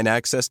you online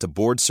access to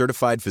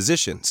board-certified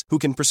physicians who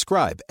can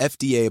prescribe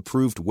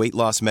FDA-approved weight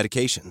loss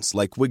medications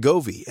like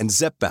Wegovy and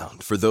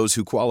Zepbound for those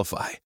who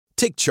qualify.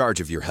 Take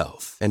charge of your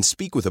health and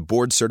speak with a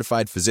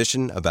board-certified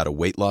physician about a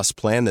weight loss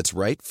plan that's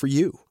right for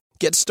you.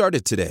 Get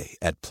started today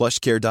at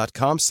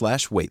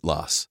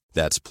plushcare.com/weightloss.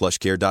 That's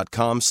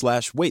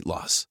plushcare.com/weight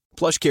loss.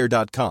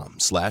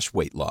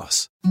 plushcare.com/weight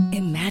loss.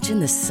 Imagine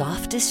the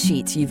softest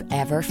sheets you've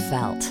ever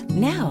felt.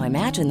 Now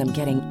imagine them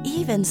getting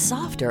even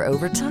softer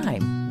over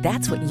time.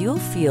 That's what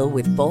you'll feel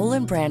with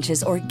Boll &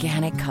 Branch's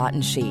organic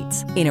cotton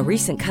sheets. In a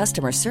recent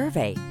customer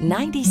survey,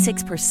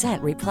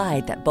 96%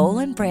 replied that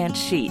Boll & Branch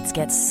sheets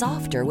get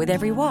softer with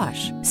every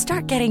wash.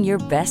 Start getting your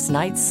best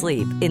night's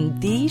sleep in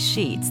these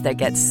sheets that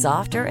get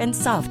softer and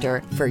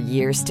softer for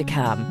years to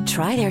come.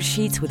 Try their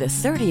sheets with a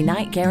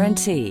 30-night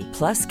guarantee.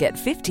 Plus, get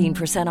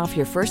 15% off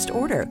your first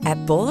order at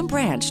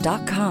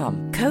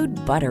bollandbranch.com. Code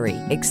BUTTERY.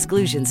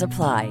 Exclusions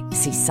apply.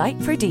 See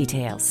site for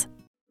details.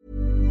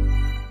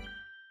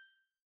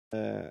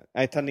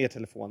 Nej, ta ner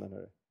telefonen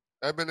nu.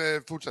 Nej, men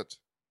fortsätt.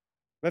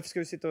 Varför ska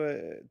vi sitta och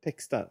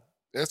texta?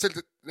 Jag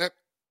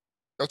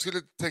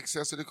skulle texta,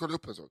 jag skulle kolla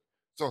upp en sak.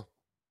 Så.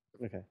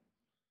 Okej.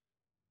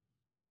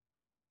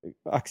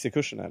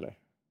 Aktiekursen eller?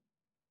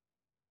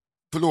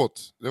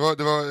 Förlåt,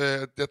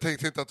 jag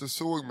tänkte inte att du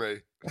såg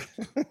mig.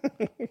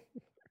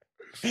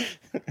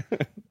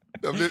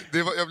 Jag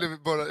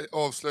blev bara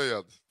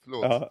avslöjad.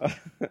 Förlåt. Ja.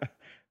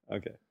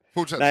 Okej.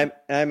 Fortsätt. Nej,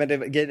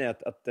 men grejen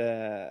är att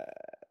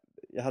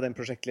jag hade en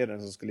projektledare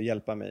som skulle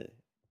hjälpa mig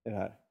i det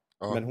här.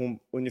 Ja. Men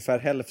ungefär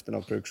hälften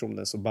av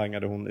produktionen så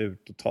bangade hon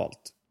ut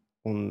totalt.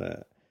 Hon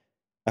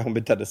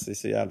betedde sig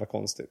så jävla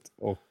konstigt.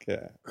 Och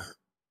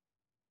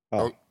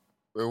ja.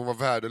 Hon var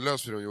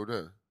värdelös för det hon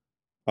gjorde.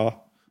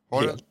 Ja.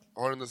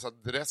 Har den en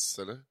adress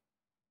eller?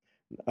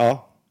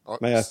 Ja.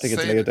 Men jag tänker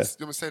inte lägga ut det.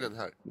 Du måste säga den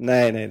här.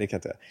 Nej, det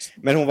kan jag inte.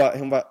 Men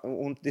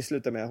hon det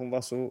slutade med, hon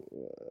var så,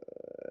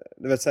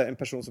 det vill säga en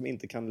person som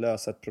inte kan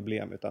lösa ett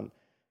problem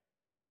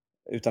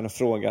utan att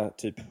fråga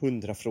typ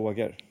 100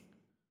 frågor.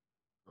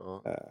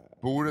 Ja.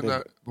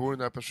 Bor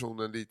den här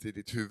personen lite i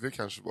ditt huvud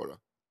kanske bara?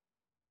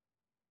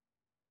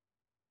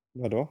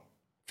 Vadå?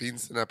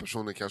 Finns den här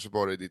personen kanske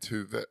bara i ditt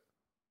huvud?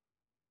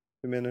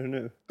 Hur menar du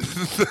nu?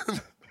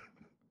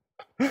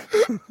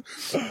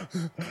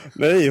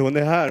 Nej, hon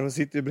är här. Hon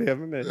sitter ju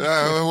bredvid mig.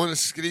 Ja, hon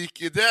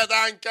skriker död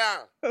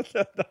Anka!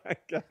 Död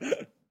Anka!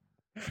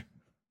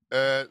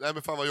 Nej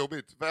men fan vad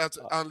jobbigt. Men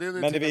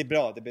det blir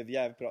bra, det blir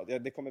jävligt bra.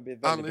 Det kommer bli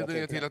väldigt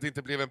anledningen till att det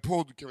inte blev en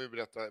podd kan vi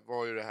berätta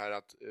var ju det här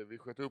att vi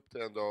sköt upp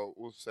det en dag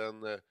och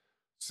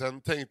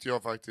sen tänkte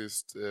jag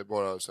faktiskt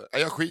bara så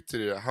här, jag skiter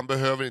i det. Han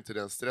behöver inte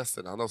den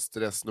stressen. Han har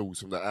stress nog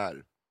som det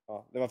är.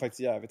 Ja, det var faktiskt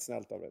jävligt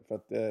snällt av dig för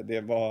att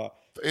det var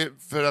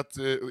för att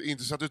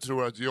inte så att du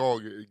tror att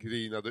jag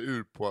grinade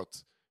ur på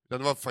att det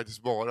var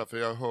faktiskt bara för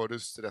jag hörde hur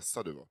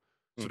stressad du var.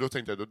 Så då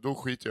tänkte jag då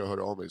skiter jag och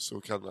höra av mig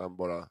så kan han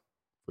bara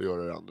få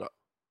göra det andra.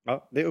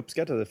 Ja, det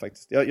uppskattade jag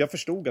faktiskt. Jag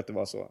förstod att det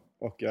var så.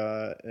 Och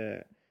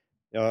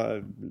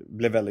jag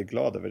blev väldigt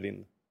glad över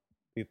ditt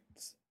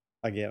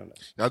agerande.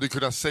 Jag hade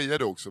kunnat säga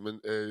det också,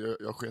 men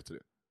jag sket i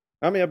det.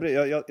 Ja, men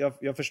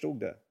jag förstod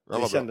det. Ja,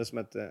 det kändes som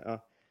ett...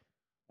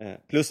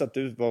 plus att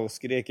du var och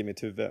skrek i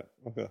mitt huvud.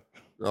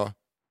 Ja.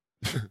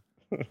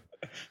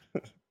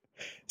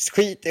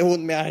 Skit är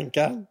hon med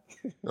Ankan.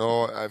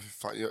 Ja, nej för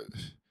fan.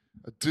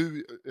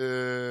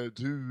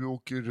 Du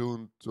åker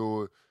runt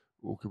och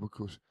åker på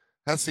kurs.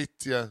 Här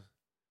sitter jag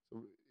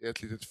i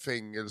ett litet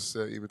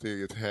fängelse i mitt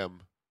eget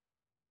hem.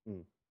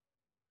 Mm.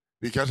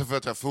 Det är kanske för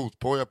att jag har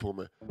fotboja på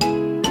mig.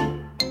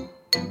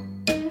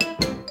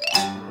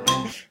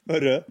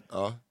 Hörru?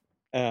 Ja.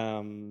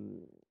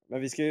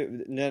 Men vi ska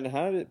ju, när den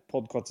här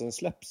podcasten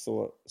släpps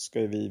så ska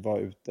vi vara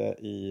ute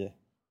i...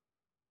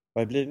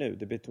 Vad blir det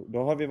nu?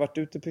 Då har vi varit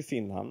ute på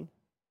Finnhamn.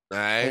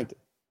 Nej,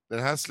 den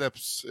här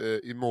släpps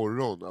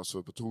imorgon,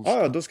 alltså på torsdag.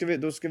 Ja,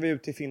 då ska vi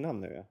ut till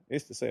Finnhamn nu, ja.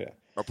 Just det, säger det.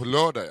 Ja, på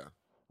lördag, ja.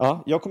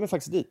 Ja, jag kommer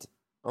faktiskt dit.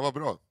 Ja, vad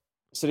bra.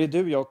 Så det är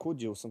du, jag och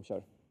Kodjo som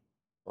kör.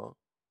 Ja.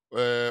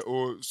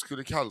 Och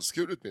skulle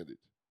Kallskuret med dit?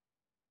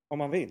 Om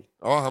han vill.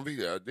 Ja, han vill,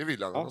 ja. Det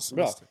vill han. Ja,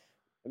 bra.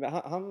 Men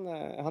han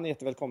är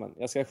jättevälkommen.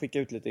 Jag ska skicka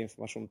ut lite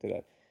information till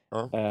dig.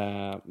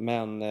 Ja.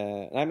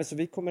 Men så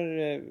vi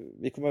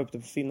kommer upp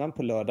till Finnhamn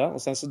på lördag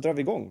och sen så drar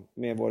vi igång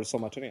med vår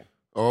sommarturné.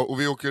 Ja, och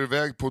vi åker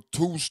iväg på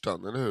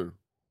torsdagen, eller hur?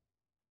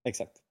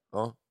 Exakt.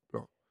 Ja,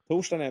 bra.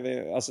 Torsdagen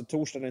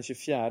den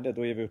 24,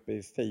 då är vi uppe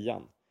i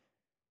Fejan.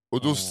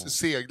 Och då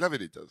seglar vi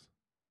dit alltså?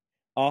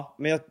 Ja,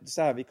 men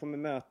vi kommer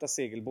möta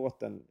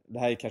segelbåten. Det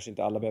här är kanske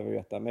inte alla behöver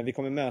veta, men vi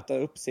kommer möta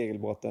upp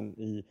segelbåten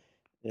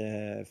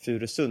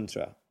Furusund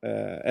tror jag.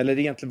 Eller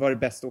egentligen var det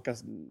bäst att åka,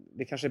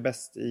 det kanske är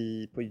bäst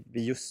vid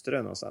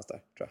Ljusterö någonstans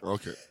där, tror jag.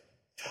 Okej.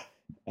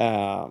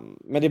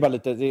 Men det är bara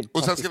lite... Det är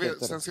och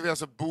sen ska vi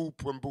alltså bo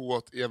på en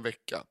båt i en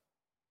vecka?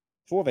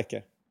 2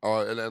 veckor.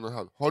 Ja, eller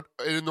 1,5.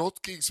 Är det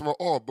något gig som har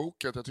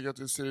avbokat? Jag tycker att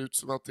det ser ut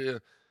som att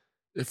det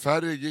är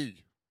färre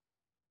gig.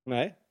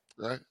 Nej.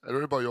 Nej, eller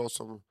är det bara jag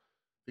som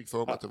fick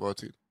för mig att det var ett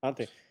till?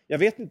 Jag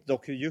vet inte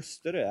dock hur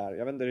Ljusterö är.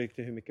 Jag vet inte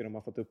riktigt hur mycket de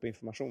har fått upp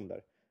information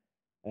där.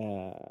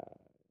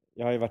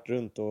 Jag har ju varit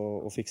runt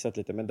och fixat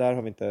lite, men där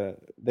har vi inte...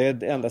 Det är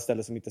det enda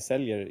stället som inte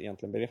säljer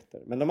egentligen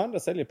biljetter. Men de andra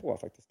säljer på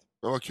faktiskt.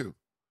 Ja, vad kul.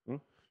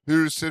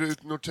 Hur ser det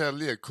ut i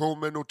Norrtälje?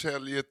 Kommer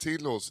Norrtälje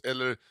till oss?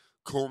 Eller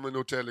kommer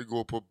Norrtälje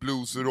gå på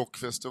blues- och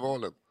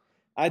rockfestivalen?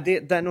 Nej,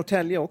 där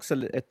Norrtälje också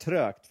är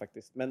trögt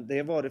faktiskt. Men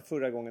det var det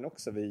förra gången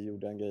också vi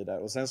gjorde en grej där.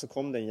 Och sen så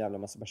kom det en jävla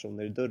massa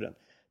personer i dörren.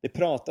 Det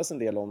pratas en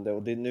del om det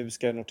och nu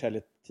ska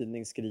Norrtälje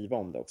tidning skriva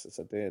om det också.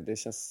 Så det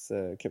känns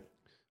kul.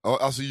 Ja,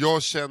 alltså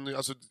jag känner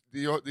alltså det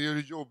är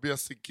det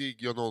jobbigaste gig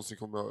jag någonsin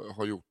kommer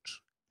ha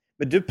gjort.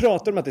 Men du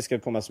pratar om att det ska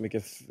komma så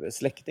mycket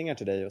släktingar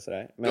till dig och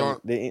sådär. Men ja.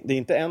 Det är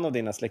inte en av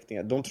dina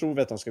släktingar. De tror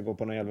väl att de ska gå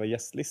på någon jävla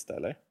gästlista,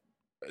 eller?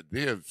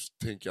 Det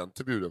tänker jag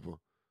inte bjuda på.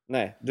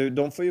 Nej,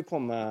 de får ju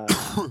komma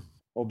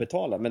och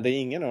betala. Men det är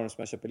ingen av dem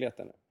som har köpt biljett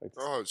ännu.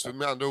 Ja, så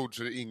med andra ord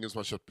så är det ingen som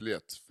har köpt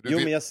biljett.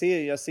 Men jag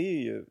ser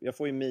ju, jag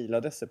får ju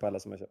mailadresser på alla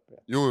som har köpt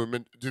biljett. Jo,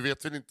 men du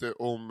vet väl inte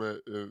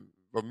om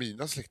vad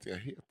mina släktingar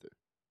heter?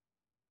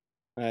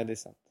 Nej, det är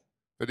sant.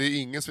 För det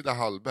är ingen som heter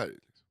Hallberg.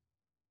 Liksom.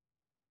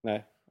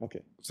 Nej,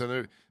 okej.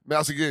 Okay. Men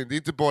alltså grejen, det är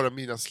inte bara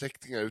mina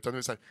släktingar, utan det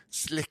är så här,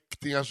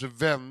 släktingars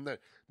vänner.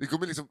 Det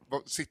kommer liksom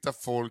sitta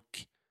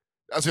folk...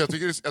 Alltså jag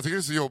tycker det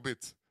är så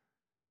jobbigt.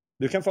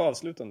 Du kan få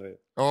avsluta om du vill.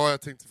 Ja,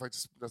 jag tänkte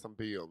faktiskt nästan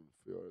be om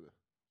att göra det.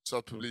 Så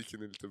att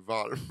publiken är lite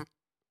varm.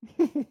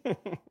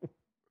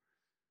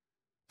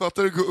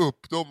 Fattar du, gå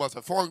upp, de bara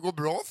såhär, fan går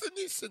bra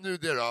för Nisse nu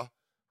det då?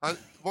 Han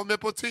var med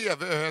på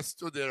tv i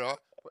höst och det då?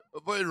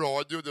 Vad är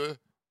radio du?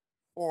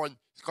 Fan,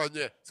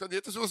 ska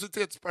ni till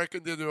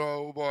Societetsparken det då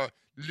och bara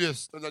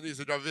lyssna när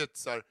Nisse drar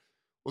vitsar?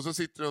 Och så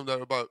sitter de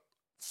där och bara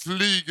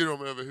flyger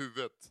dem över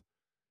huvudet.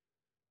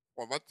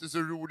 Fan, var inte så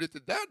roligt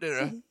det där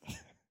det då?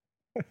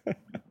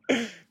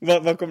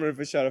 Vad kommer du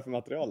få köra för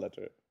material där,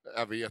 tror du?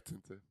 Jag vet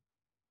inte.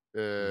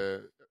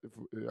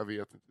 Jag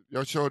vet inte.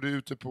 Jag körde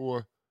ute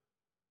på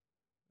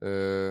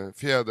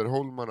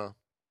Fjäderholmarna.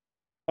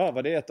 Ja,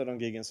 var det ett av de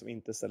giggen som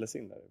inte ställdes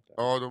in där?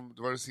 Ja,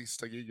 det var det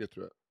sista giget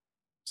tror jag.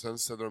 Sen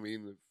ställde de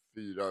in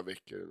 4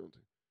 veckor eller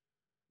någonting.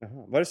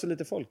 Jaha. Var det så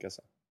lite folk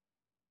alltså?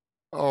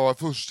 Ja,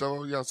 första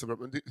var ganska bra.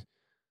 Men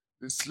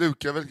det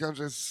slukade väl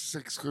kanske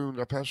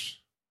 600-700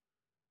 pers.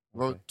 Det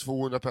var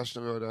 200 pers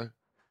när vi var där.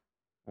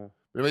 Ja. Men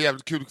det var en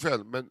jävligt kul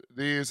kväll. Men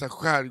det är så här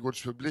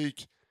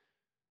skärgårdspublik.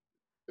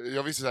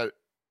 Jag visste så här,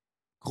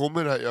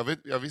 kommer det här,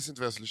 jag visste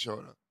inte vad jag skulle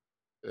köra.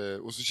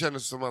 Och så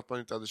kändes det som att man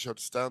inte hade kört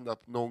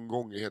stand-up någon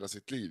gång i hela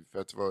sitt liv. För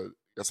att det var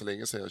ganska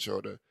länge sedan jag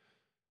körde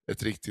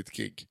ett riktigt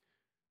gig.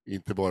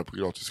 Inte bara på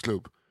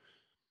gratisklubb.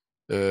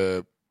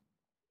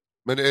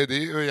 Men det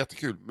är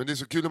jättekul. Men det är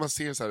så kul när man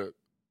ser så här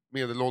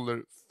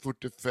medelålder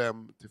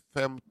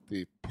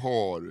 45-50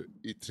 par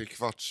i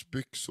 3/4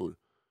 byxor.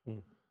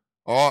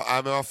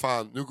 Ja, men vad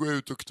fan, nu går jag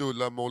ut och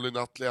knullar Molly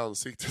Nutley i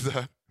ansiktet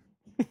där.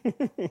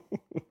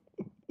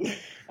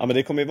 Ja, men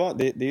det kommer ju vara,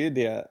 det är ju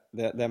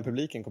den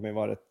publiken kommer ju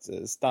vara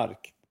rätt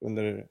stark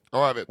under...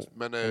 Ja, jag vet,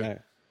 men...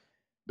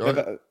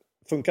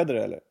 Funkade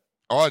det, eller?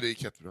 Ja, det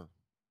gick jättebra. Det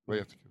var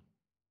jättekul.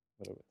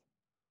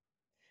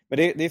 Men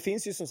det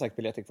finns ju som sagt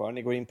biljetter kvar.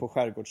 Ni går in på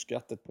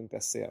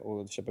skärgårdsskrattet.se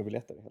och köper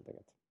biljetter helt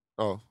enkelt.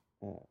 Ja.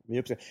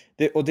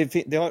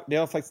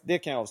 Det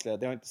kan jag avslöja.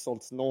 Det har inte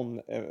sålts någon,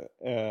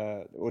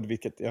 och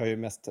vilket jag har ju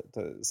mest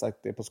sagt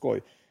det på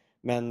skoj.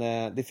 Men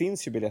det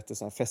finns ju biljetter,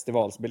 sådana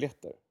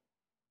festivalsbiljetter.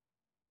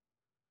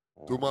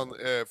 Då man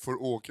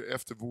får åka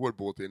efter vår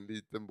båt i en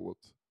liten båt.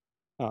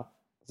 Ja,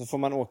 så får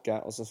man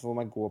åka och så får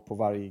man gå på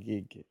varje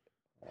gig.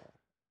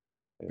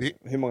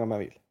 Hur många man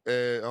vill.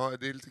 Ja,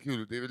 det är lite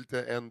kul. Det är väl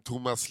lite en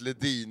Thomas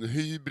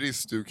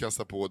Ledin-hybris du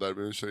kastar på där.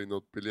 Men du kör in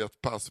något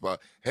biljettpass. Bara,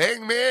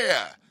 häng med!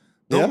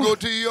 De går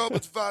till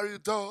jobbet varje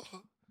dag.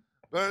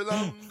 Bär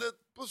landet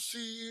på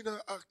sina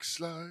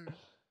axlar.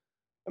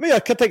 Men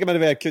jag kan tänka mig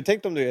det är kul.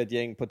 Tänk om du är ett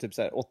gäng på typ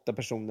så här 8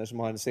 personer som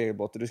har en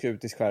segelbåt och du ska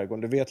ut i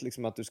skärgården. Du vet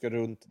liksom att du ska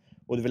runt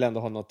och du vill ändå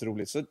ha något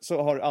roligt.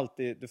 Så har du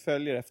alltid, du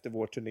följer efter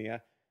vår turné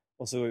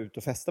och så ut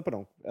och festa på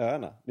de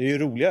öarna. Det är ju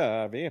roliga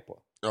öar vi är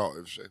på. Ja,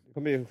 i och för sig. Det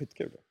kommer ju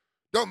skitkul.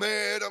 De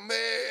är.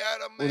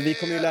 Och vi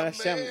kommer ju lära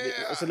känna,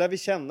 och så lär vi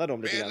känna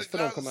dem lite grann. För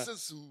de kommer...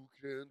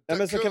 Ja,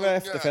 men så kan vi ha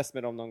efterfest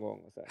med dem någon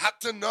gång. Och så.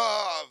 Hatten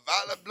av,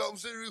 alla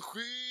blomster i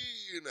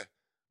skyn.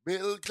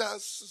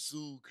 Medelklass och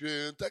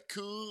solkrönta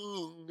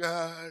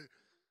kungar.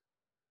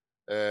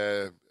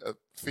 Jag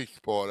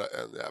fick bara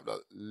en jävla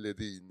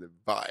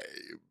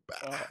Ledin-vibe.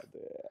 Ja, det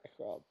är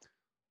skönt.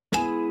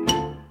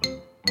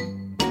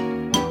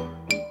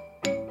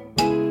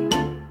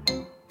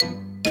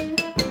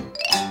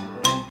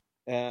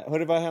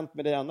 Hörru, vad har hänt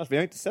med dig annars? Vi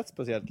har inte sett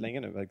speciellt länge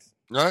nu faktiskt.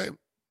 Nej,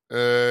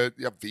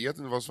 Jag vet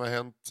inte vad som har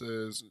hänt.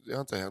 Det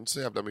har inte hänt så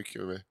jävla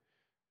mycket med mig.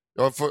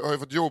 Jag har ju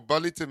fått jobba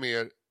lite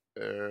mer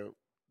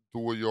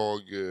då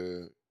jag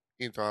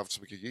inte har haft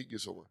så mycket gig i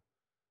sommar.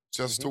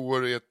 Så jag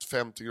står i ett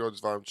 50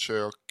 graders varmt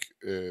kök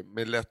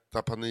med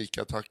lätta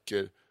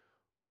panikattacker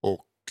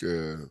och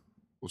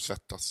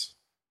svettas.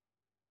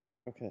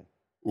 Okej.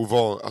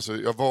 Och alltså,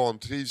 jag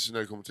vantrivs när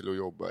det kommer till att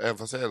jobba. Även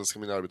fast jag älskar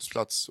min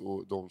arbetsplats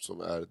och de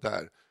som är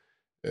där,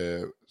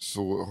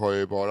 så har jag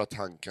ju bara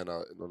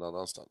tankarna någon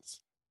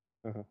annanstans.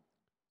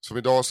 Som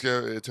idag ska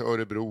jag till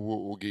Örebro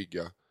och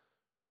gigga.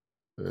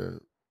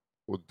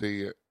 Och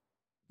det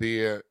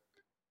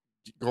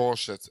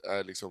gaget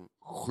är liksom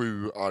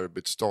 7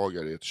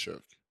 arbetsdagar i ett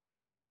kök.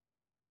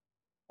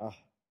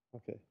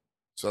 Okej.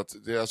 Så att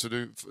det, alltså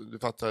du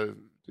fattar,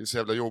 det är så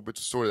jävla jobbigt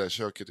att stå i det där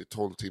köket i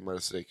 12 timmar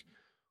i sträck.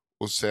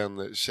 Och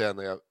sen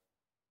tjänar jag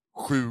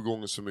 7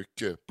 gånger så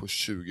mycket på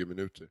 20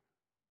 minuter.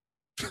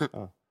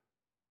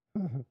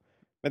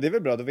 Men det är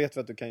väl bra, då vet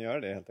vi att du kan göra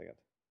det helt enkelt.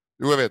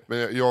 Jo, jag vet,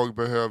 men jag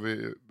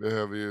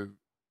behöver ju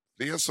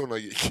fler sådana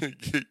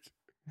gig.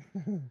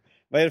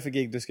 Vad är det för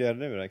gig du ska göra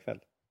nu ikväll?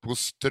 På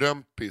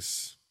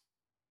Strömpis.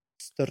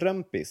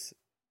 Strömpis?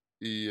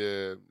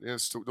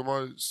 De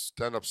har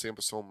stand-up-scen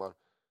på sommar.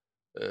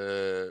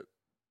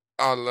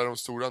 Alla de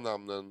stora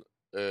namnen.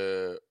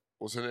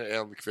 Och sen är det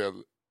en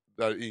kväll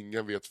där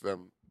ingen vet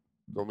vem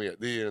de är.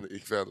 Det är en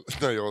ikväll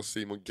när jag och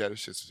Simon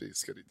Gershis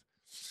ska dit.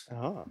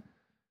 Aha.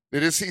 Det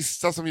är det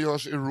sista som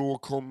görs i Raw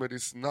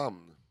Comedys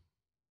namn.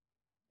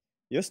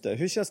 Just det.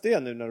 Hur känns det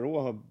nu när Raw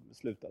har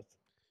slutat?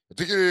 Jag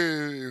tycker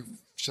det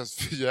känns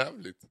för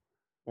jävligt.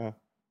 Ja.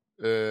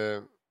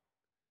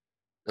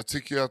 Jag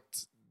tycker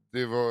att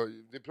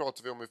det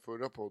pratade vi om i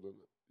förra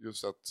podden.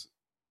 Just att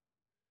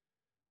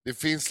det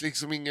finns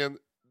liksom ingen...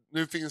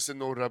 Nu finns det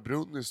Norra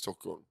Brunn i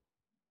Stockholm.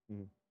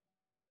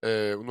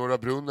 Och Norra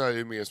Brunn är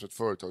ju mer som ett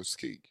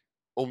företagsgig.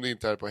 Om det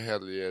inte är på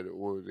helger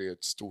och det är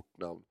ett stort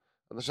namn.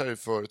 Annars är det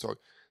företag.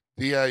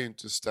 Det är ju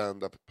inte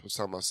stand-up på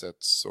samma sätt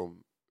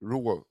som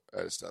Raw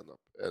är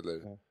stand-up.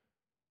 Eller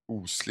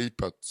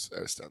Oslipat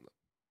är stand-up.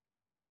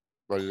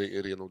 Varje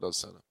är renodlad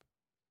stand-up.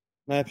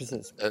 Nej,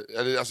 precis.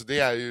 Alltså det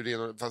är ju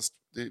renodlad, fast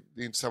det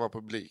är inte samma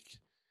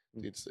publik. Det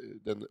är inte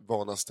den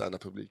vana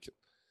stand-up-publiken.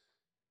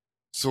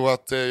 Så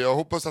att jag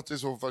hoppas att det i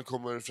så fall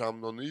kommer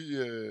fram någon ny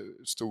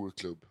stor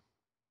klubb.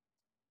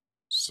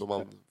 Som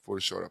man får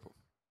köra på.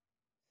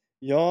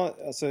 Ja,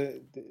 alltså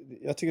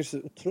jag tycker det är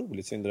så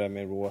otroligt synd det där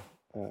med Raw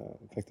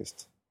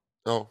faktiskt.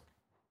 Ja.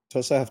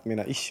 Trots att jag har haft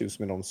mina issues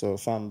med dem så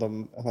fan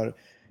de har...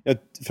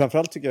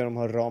 framförallt tycker jag de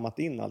har ramat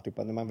in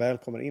alltihopa. När man väl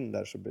kommer in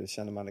där så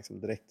känner man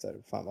liksom direkt så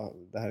här,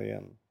 fan det här är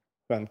en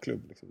skön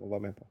klubb liksom att vara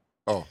med på.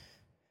 Ja.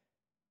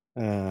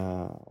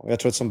 Och jag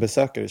tror att som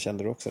besökare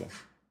kände du också det.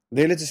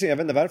 Det är lite synd, jag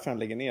vet inte varför han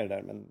lägger ner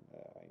där, men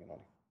ingen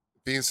aning.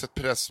 Det finns ett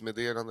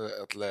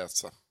pressmeddelande att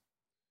läsa.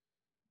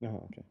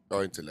 Jaha, okej. Jag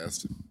har inte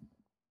läst det.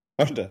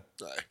 Har du det?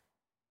 Nej.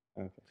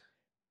 Okay.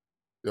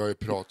 Jag har ju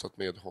pratat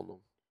med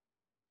honom.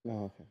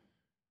 Jaha, okej.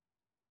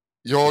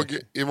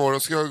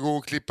 Imorgon ska jag gå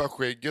och klippa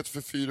skägget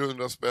för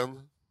 400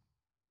 spänn.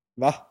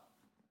 Va?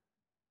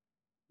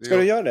 Ska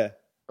du göra det?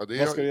 Ja,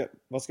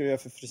 vad ska du göra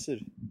för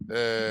frisyr?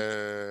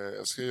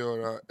 Jag ska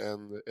göra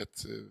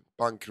ett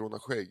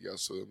bankrånarskägg,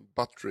 alltså en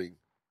buttring.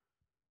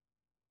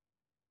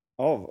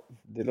 Ja,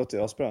 det låter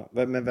ju asbra.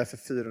 Men varför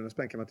 400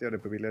 spänn? Kan man inte göra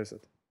det på billigare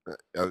sätt?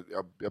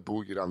 Jag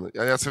bor grann.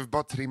 Jag ska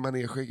bara trimma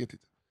ner skägget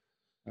lite.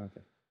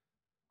 Okay.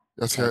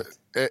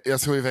 Jag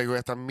ska iväg och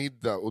äta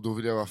middag och då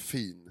vill jag vara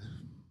fin.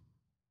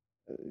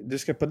 Du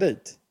ska på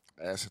dejt?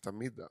 Jag ska äta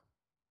middag.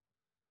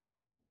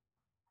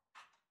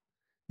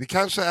 Det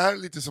kanske är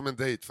lite som en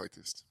dejt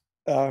faktiskt.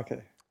 Ja,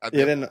 okej.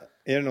 Är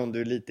det någon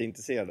du är lite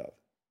intresserad av?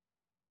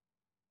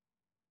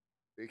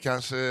 Det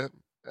kanske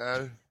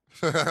är...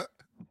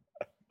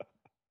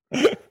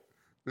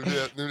 Nu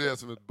blir jag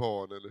som ett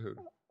barn, eller hur?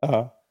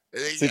 Ja.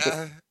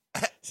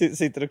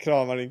 Sitter och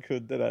kramar din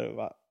kudde där och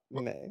bara,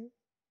 nej.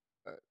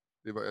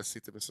 Det är bara, jag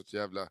sitter med sånt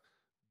jävla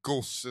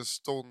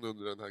gossestånd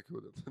under den här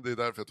kudden. Det är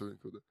därför jag tog en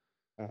kudde.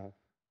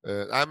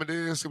 Nej, men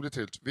det ska bli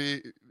trevligt.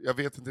 Jag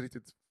vet inte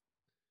riktigt.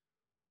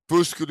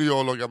 Först skulle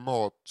jag laga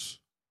mat.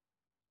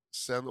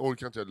 Sen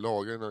orkar inte jag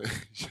laga den här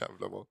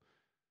jävla mat.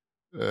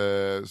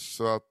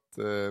 Så att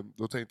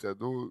då tänkte jag,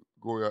 då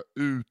går jag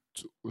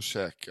ut och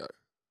käkar.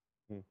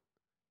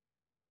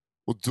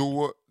 Och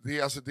då,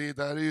 det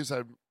där är ju så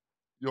här,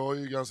 jag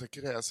är ju ganska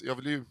kräs. Jag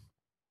vill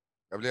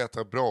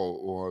äta bra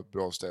och ha ett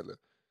bra ställe.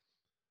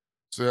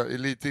 Så jag är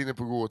lite inne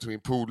på att gå till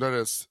min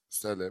polares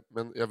ställe.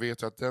 Men jag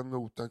vet att den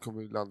notan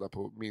kommer landa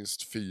på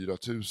minst 4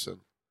 000.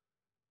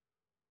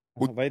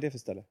 Vad är det för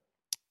ställe?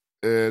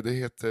 Det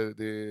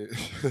heter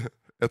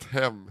ett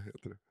hem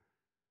heter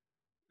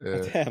det.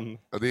 Ett hem?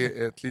 Ja, det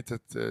är ett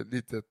litet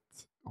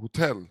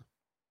hotell.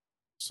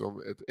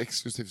 Som ett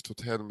exklusivt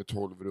hotell med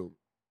 12 rum.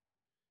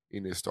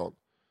 Inne i stan.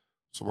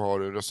 Som har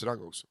en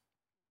restaurang också.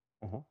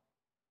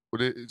 Och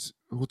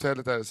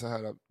hotellet är så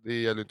här,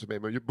 det gäller inte mig.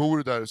 Men bor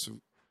du där så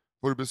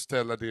får du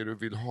beställa det du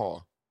vill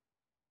ha.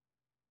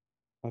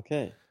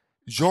 Okej.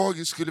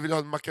 Jag skulle vilja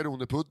ha en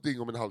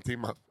makaronepudding om en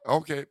halvtimme.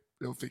 Okej.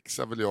 då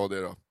fixar väl jag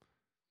det då.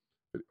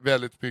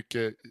 Väldigt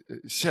mycket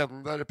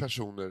kändare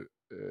personer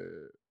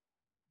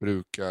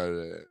brukar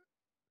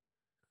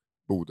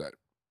bo där.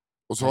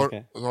 Och så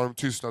har de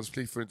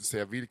tystnadsplikt för att inte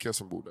säga vilka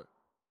som bor där.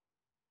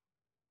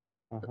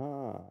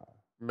 Aha.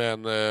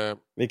 Men...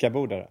 vilka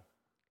bor där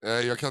då?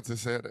 Jag kan inte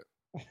säga det.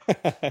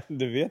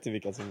 Du vet ju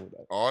vilka som bor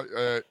där. Ja,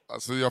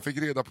 alltså jag fick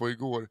reda på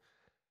igår.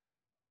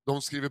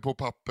 De skriver på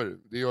papper.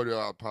 Det gör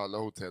jag på alla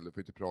hotell. Jag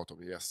får inte prata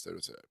om gäster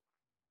och sådär.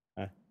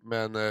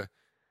 Men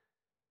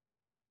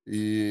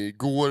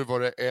igår var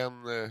det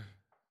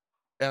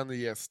en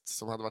gäst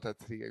som hade varit här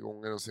 3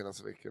 gånger de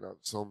senaste veckorna.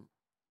 Som,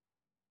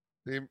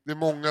 det är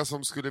många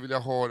som skulle vilja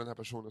ha den här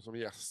personen som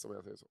gäst, om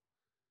jag säger så.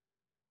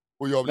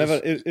 Och jag blev, men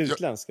var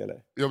utländsk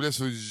eller? Jag blev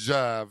så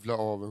jävla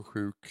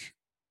avundsjuk.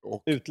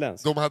 Och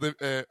utländsk? De hade...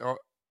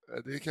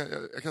 jag kan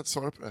inte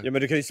svara på det här. Ja,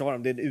 men du kan ju svara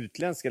om det är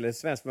utländsk eller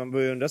svensk. Man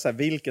börjar undra så här,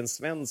 vilken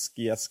svensk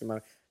gäst ska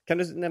man... Kan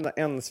du nämna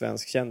en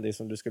svensk kändis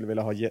som du skulle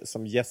vilja ha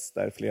som gäst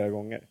där flera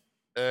gånger?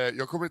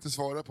 Jag kommer inte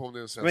svara på om det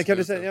är en svensk. Men kan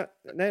du säga...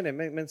 Nej,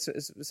 men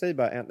säg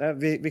bara en...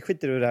 Nej, vi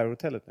skiter i det här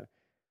hotellet nu.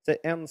 Säg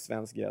en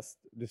svensk gäst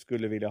du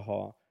skulle vilja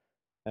ha...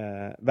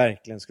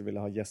 verkligen skulle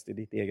vilja ha gäst i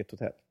ditt eget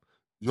hotell.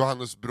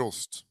 Johannes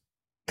Brost.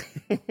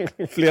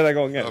 Flera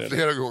gånger? Ja,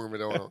 flera gånger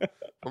vill jag ha honom.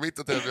 På mitt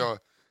hotell vill jag...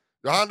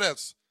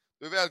 Johannes!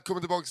 Du är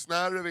välkommen tillbaka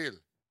när du vill.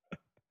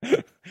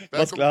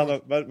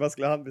 Vad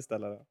skulle han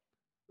beställa då?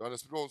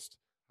 Johannes Brost,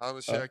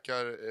 han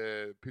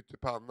käkar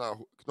pyttipanna,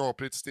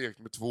 knaprigt stekt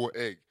med 2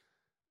 ägg.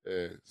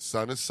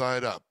 Sunny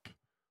side up.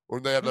 Och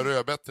de där jävla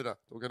rödbetorna,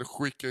 de kan du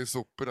skicka i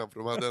soporna, för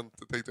de hade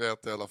inte tänkt att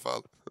äta i alla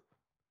fall.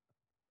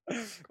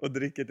 Och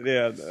dricker till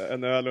det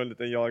en öl och en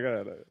liten jagare,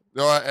 eller?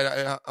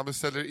 Ja, han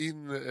beställer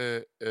in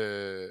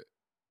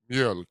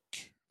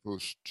mjölk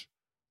först.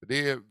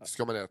 Det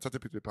ska man äta till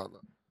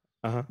pyttipanna.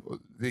 Och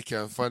det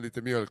kan få en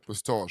lite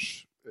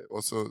mjölkmustasch.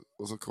 Och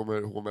så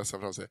kommer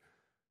hovmästaren fram och säger: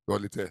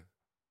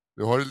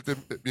 Du har lite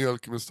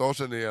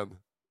mjölkmustaschen igen,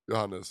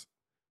 Johannes.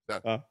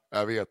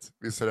 Jag vet,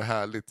 visst är det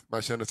härligt.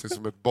 Man känner sig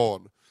som ett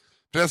barn.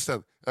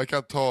 Förresten, jag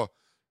kan ta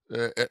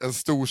en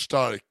stor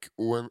stark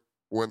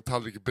och en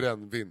tallrik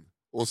brännvin.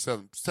 Och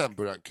sen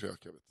börjar han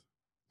kröka.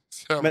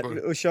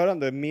 Och kör han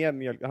då med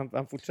mjölk?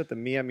 Han fortsätter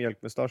med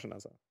mjölkmustaschen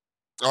alltså?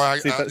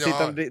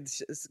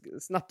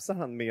 Snapsar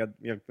han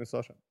med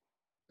mjölkmustaschen?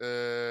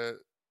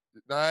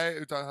 Nej,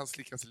 utan han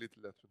slickar sig lite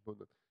lätt runt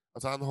munnen.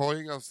 Alltså han har ju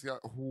en ganska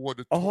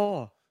hård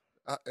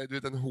du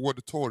vet, en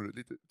hård torr,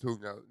 lite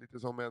tunga, lite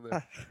som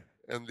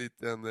en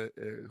liten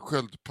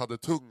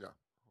sköldpaddetunga.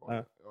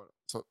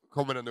 Så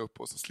kommer den upp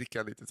och så slickar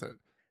han lite så här.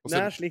 Och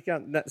när slickar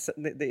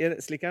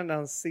han? Slickar han när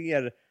han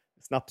ser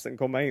snapsen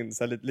komma in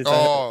så här,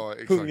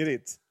 lite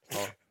hungrigt?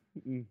 Ja.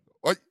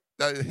 Oj,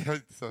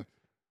 nej, så.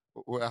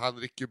 Och han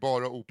dricker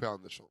bara O.P.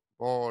 Andersson.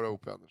 Bara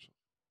O.P. Andersson.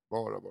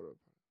 Bara.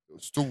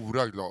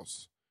 Stora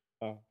glas.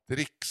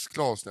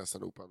 Dricksglas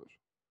nästan, O.P.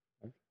 Andersson.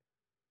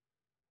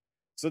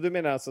 Så du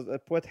menar alltså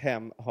att på ett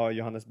hem har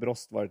Johannes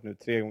Brost varit nu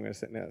 3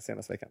 gånger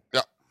senaste veckan?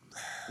 Ja.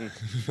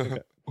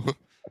 Okay.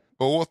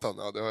 Vad åt han?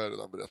 Ja, det har jag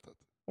redan berättat.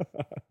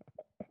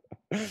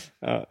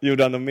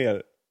 Gjorde han något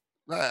mer?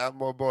 Nej, han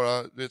var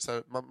bara... Vet, så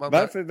här,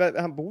 varför?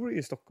 Han bor ju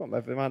i Stockholm.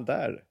 Varför var han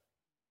där?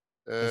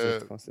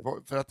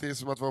 För att det är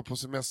som att vara på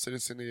semester i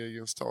sin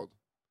egen stad.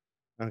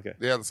 Okay.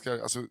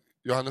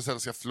 Johannes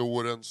älskar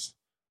Florens.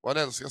 Och han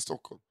älskar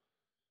Stockholm.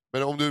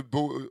 Men om du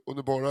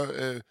bara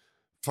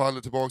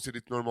faller tillbaka till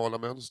ditt normala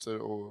mönster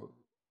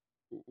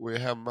och är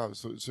hemma,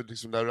 så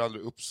liksom där du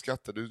aldrig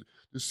uppskattar.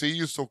 Du ser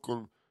ju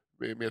Stockholm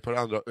med ett par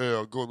andra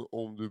ögon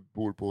om du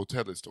bor på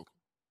hotell i Stockholm.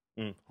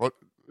 Har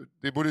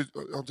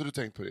inte du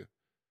tänkt på det?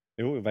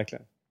 Jo,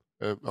 verkligen.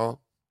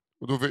 Ja.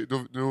 Och då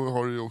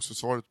har du ju också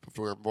svaret på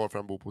frågan varför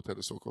han bor på hotell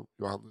i Stockholm,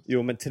 Johannes.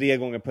 Jo, men 3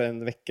 gånger på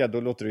en vecka, då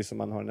låter det ju som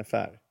man har en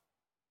affär.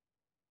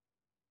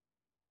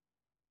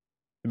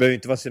 Det behöver ju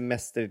inte vara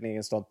semester i din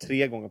egen stad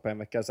 3 gånger på en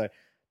vecka. Så här,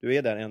 du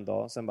är där en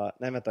dag, sen bara,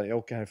 nej vänta, jag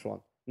åker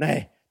härifrån.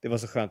 Nej, det var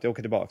så skönt, jag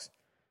åker tillbaks.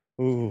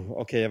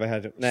 Okej, jag var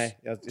här. Nej,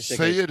 jag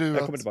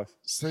kommer tillbaks.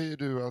 Säger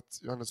du att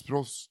Johannes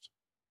Brost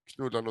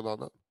knullar någon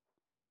annan?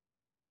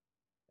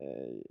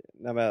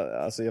 Nej, men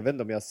alltså jag vet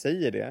inte om jag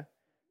säger det.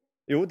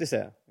 Jo, det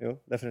säger jag.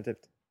 Jo,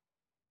 definitivt.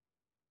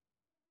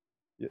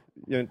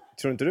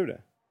 Tror inte du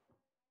det?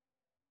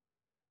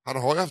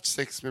 Han har ju haft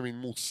sex med min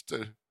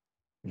moster.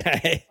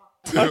 Nej,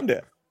 har han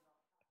det?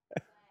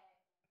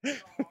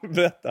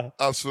 Berätta.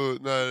 Alltså,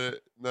 det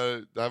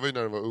här var ju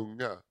när de var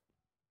unga.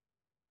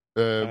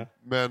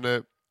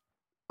 Men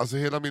alltså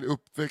hela min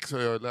uppväxt har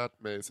jag lärt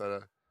mig så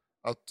här,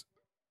 att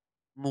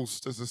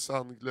moster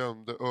Susanne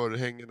glömde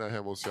örhängena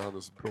hemma hos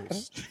Johannes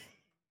Brost.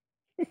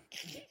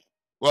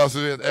 Och alltså,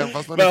 även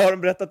fast man... Men har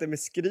de berättat det med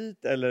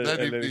skryt? Eller,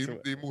 nej,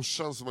 det är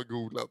morsan som har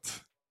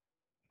googlat.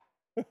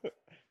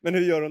 Men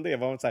hur gör hon det?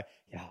 Var hon så här,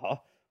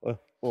 ja,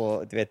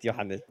 och du vet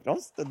Johannes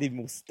Brost och din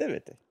moster,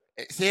 vet du?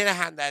 Ser du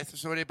han där som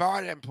står i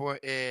baren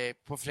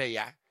på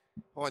Freja?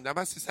 Honom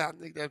har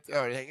Susanne glömt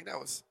örhängena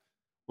hos.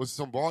 Och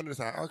som barn är det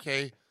så här,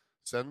 okej.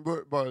 Sen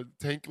bara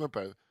tänker man på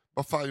det.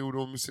 Vad fan gjorde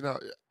hon med sina...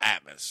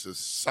 men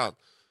Susanne.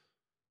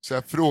 Så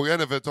jag frågade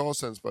henne för ett tag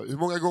sedan, hur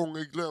många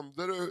gånger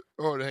glömde du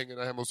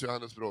örhängena hemma hos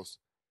Johannes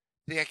Brost?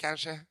 3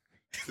 kanske.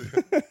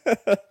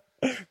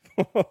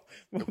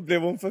 Vad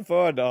blev hon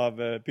förförd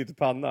av Peter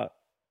Panna?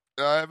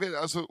 Ja, jag vet,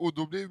 alltså, och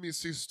då blev min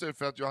syster,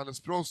 för att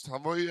Johannes Brost,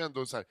 han var ju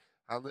ändå så här,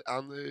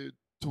 han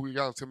tog ju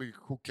ganska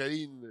mycket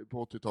kokain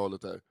på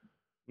 80-talet där.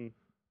 Mm.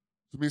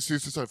 Så min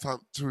syster sa,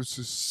 fan, tror du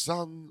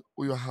Susanne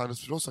och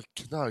Johannes Brost har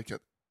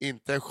knarkat?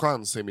 Inte en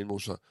chans, säger min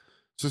morsa.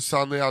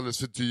 Susanne är alldeles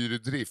för dyr i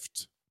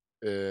drift.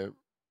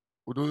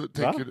 Och då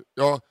tänker du,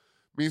 ja,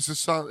 min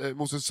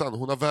Susanne,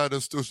 hon har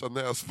världens största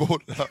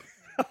näsborrar.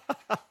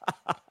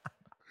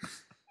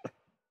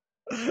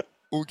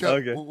 Hon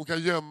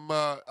kan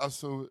gömma,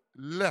 alltså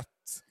lätt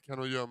kan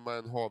hon gömma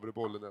en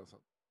havreboll i näsan.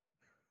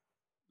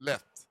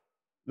 Lätt.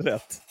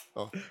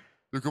 Ja.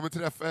 Du kommer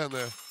träffa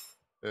henne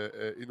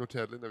i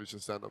Norrtälje när vi kör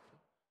stand-up.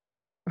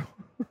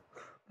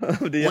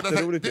 Det är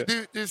jätteroligt.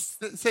 Du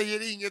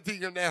säger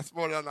ingenting om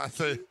näsborrarna.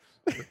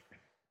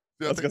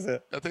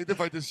 Jag tänkte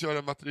faktiskt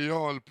köra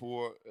material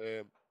på...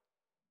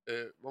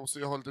 man måste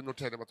ju ha lite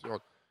Norrtälje-material.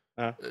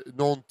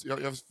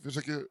 Jag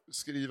försöker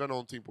skriva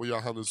någonting på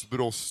Johannes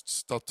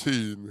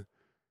Brost-statyn.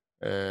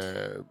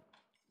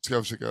 Ska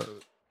jag försöka...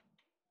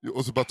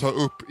 Och så bara ta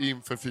upp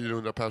inför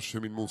 400 pers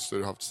hur min moster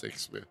har haft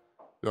sex med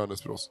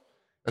Johannes Brost.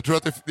 Jag tror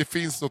att det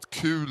finns något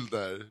kul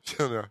där,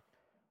 känner jag.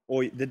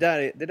 Oj, det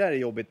där är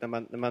jobbigt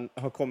när man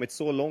har kommit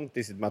så långt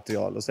i sitt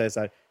material och säger så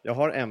här, jag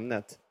har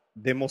ämnet,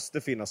 det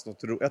måste finnas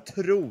något roligt. Jag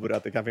tror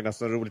att det kan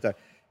finnas något roligt där.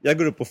 Jag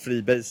går upp och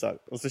freebasar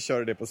och så kör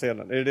du det på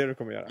scenen. Är det du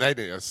kommer göra?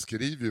 Nej, jag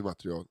skriver ju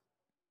material.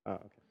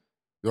 Okay.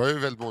 Jag är ju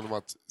väldigt mån om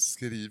att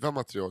skriva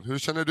material. Hur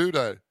känner du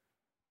där?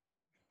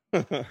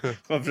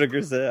 Vad försöker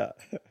du säga?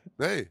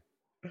 Nej,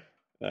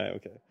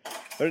 okej.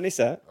 Hörru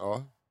Nisse?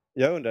 Ja.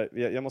 Jag undrar,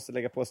 jag måste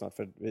lägga på snart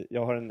för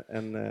jag har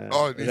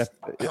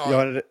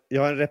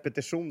jag har en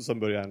repetition som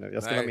börjar nu.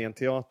 Jag ska vara med i en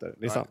teater,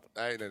 det är sant.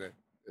 Nej.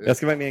 Jag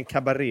ska vara med i en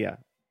kabaré.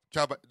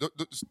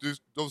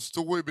 De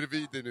står ju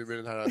bredvid dig nu med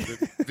den här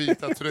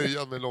vita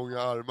tröjan med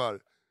långa armar.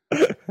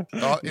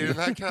 Ja, i den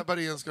här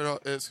kabarén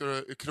ska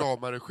du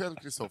krama dig själv,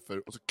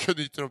 Kristoffer, och så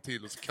knyter de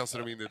till och så kastar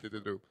de in i ett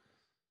litet rum.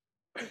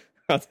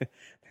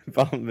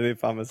 Det är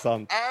fan med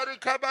sant. Är det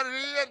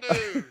kabaré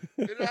nu?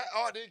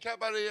 Ja, det är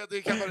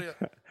kabaré.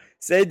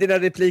 Säg dina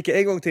repliker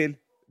en gång till.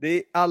 Det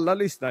är alla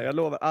lyssnar, jag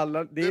lovar.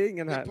 Alla, det är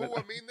ingen här. Det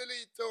påminner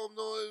lite om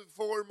någon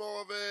form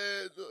av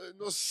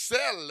någon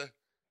cell.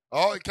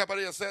 Ja,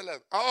 kabarécellen.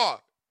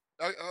 Ja,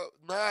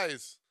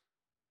 nice.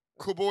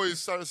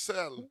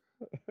 Cowboysar-cell.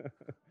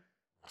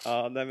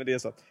 Ja, nej men det är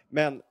så.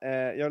 Men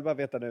jag vill bara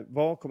veta nu,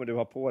 vad kommer du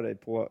ha på dig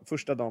på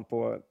första dagen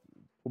på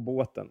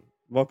båten?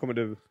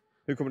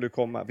 Hur kommer du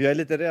komma? För jag är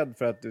lite rädd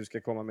för att du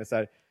ska komma med så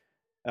här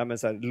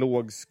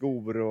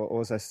lågskor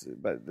och så här,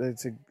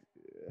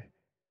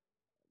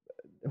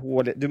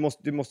 hål.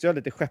 Du måste ha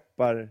lite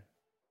skeppar.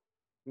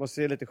 Du måste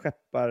se lite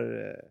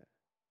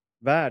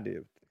skepparvärdig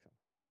ut. Liksom.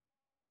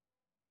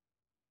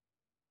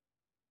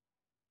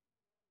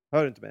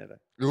 Hör du inte mig eller?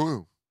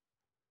 Jo.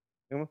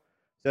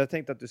 Så jag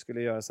tänkte att du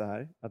skulle göra så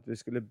här. Att du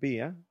skulle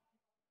be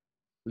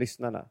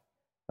lyssnarna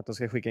att de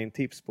ska skicka in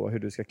tips på hur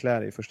du ska klä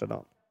dig första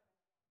dagen.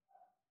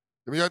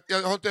 Men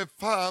jag har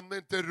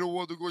inte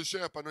råd att gå och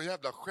köpa några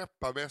jävla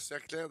skepparmässiga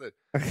kläder.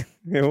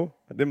 Jo,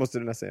 det måste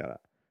du nästan göra.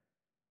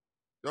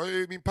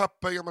 Min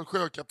pappa är gammal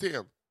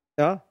sjökapten.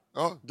 Ja.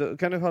 Ja. Då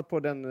kan du ha på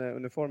den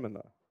uniformen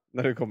då,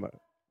 när du kommer.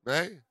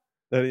 Nej.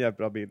 Det är en jävla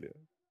bra bild.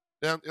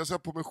 Jag ska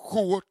på mig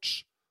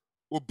shorts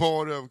och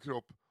bara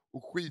överkropp.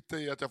 Och skita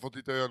i att jag fått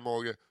lite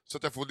ölmage så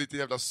att jag får lite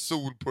jävla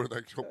sol på den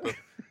här kroppen.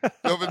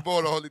 Jag vill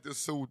bara ha lite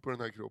sol på den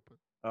här kroppen.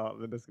 Ja,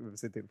 men det ska vi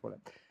se till på det.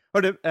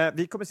 Hörru,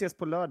 vi kommer ses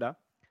på lördag.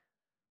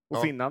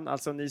 Och Finnhamn,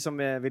 alltså ni som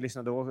vill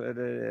lyssna då,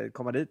 eller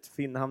komma dit,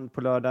 Finnhamn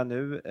på lördag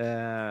nu.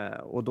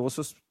 Och då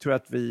så tror jag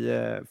att vi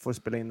får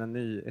spela in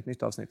ett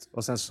nytt avsnitt.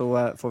 Och sen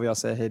så får jag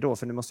säga hej då,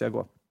 för nu måste jag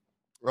gå.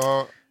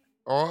 Ja.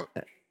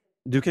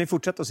 Du kan ju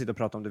fortsätta att sitta och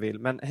prata om du vill.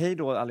 Men hej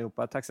då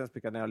allihopa, tack så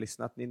mycket när ni har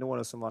lyssnat. Ni når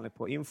oss som vanligt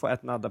på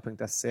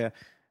info@nadda.se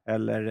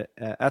eller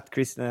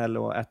 @kristinell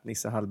och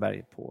 @Nisse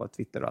Hallberg på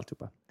Twitter och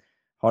alltihopa.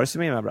 Ha det så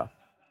mycket bra.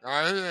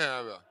 Ja, det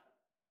är bra.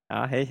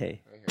 Ja,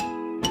 hej.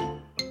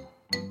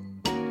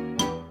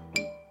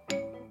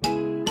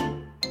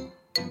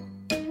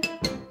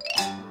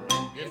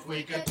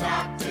 We could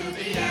talk to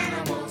the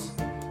animals.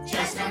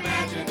 Just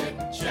imagine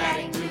it,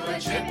 chatting to a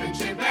chimp and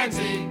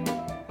chimpanzee.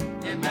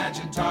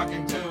 Imagine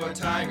talking to a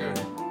tiger,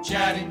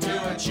 chatting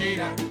to a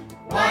cheetah.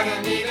 What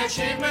a neat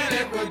achievement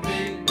it would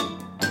be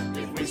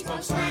if we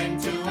spoke slang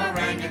to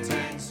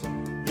orangutans.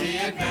 The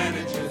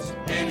advantages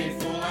any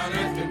fool on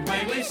earth can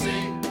plainly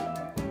see.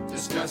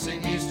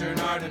 Discussing Eastern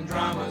art and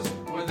dramas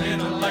with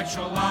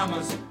intellectual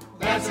llamas.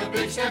 That's a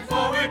big step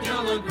forward,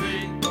 you'll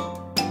agree.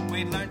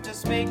 We'd learn to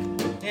speak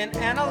in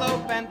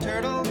antelope and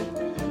turtle.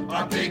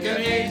 Our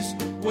Pekingese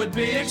would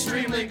be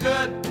extremely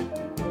good.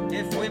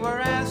 If we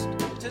were asked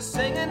to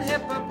sing in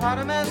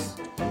hippopotamus,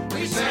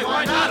 we'd say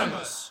why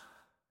notamus?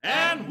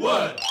 And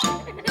would.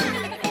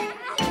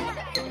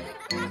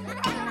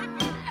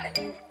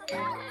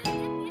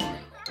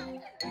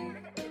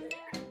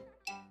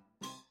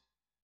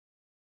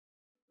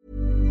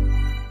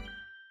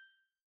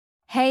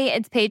 Hey,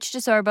 it's Paige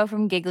DeSorbo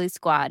from Giggly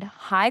Squad.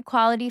 High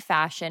quality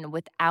fashion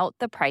without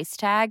the price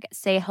tag.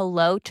 Say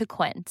hello to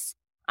Quince.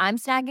 I'm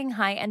snagging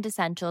high-end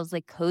essentials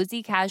like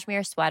cozy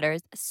cashmere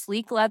sweaters,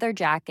 sleek leather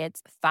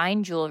jackets,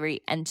 fine jewelry,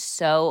 and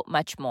so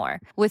much more.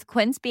 With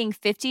Quince being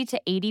 50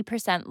 to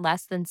 80%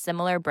 less than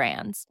similar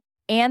brands.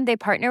 And they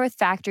partner with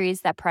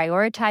factories that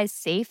prioritize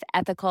safe,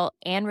 ethical,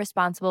 and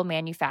responsible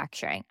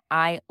manufacturing.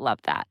 I love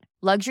that.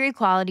 Luxury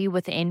quality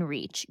within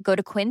reach. Go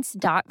to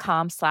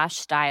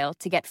quince.com/style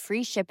to get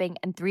free shipping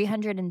and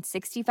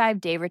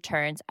 365-day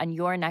returns on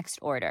your next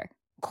order.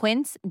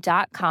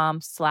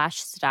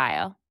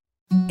 Quince.com/style.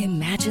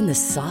 Imagine the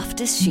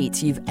softest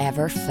sheets you've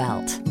ever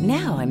felt.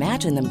 Now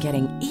imagine them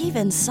getting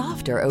even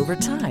softer over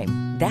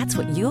time. That's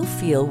what you'll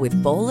feel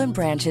with Boll &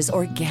 Branch's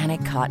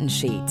organic cotton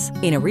sheets.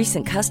 In a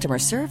recent customer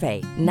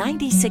survey,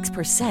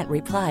 96%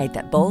 replied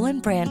that Boll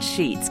 & Branch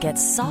sheets get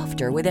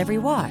softer with every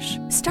wash.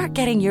 Start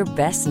getting your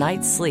best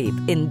night's sleep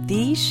in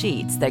these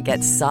sheets that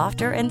get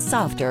softer and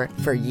softer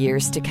for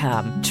years to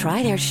come.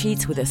 Try their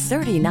sheets with a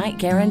 30-night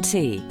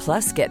guarantee.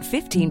 Plus, get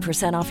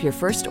 15% off your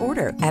first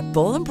order at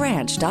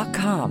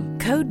bollandbranch.com.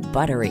 Code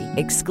BUTTERY.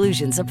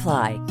 Exclusions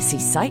apply. See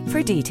site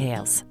for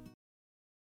details.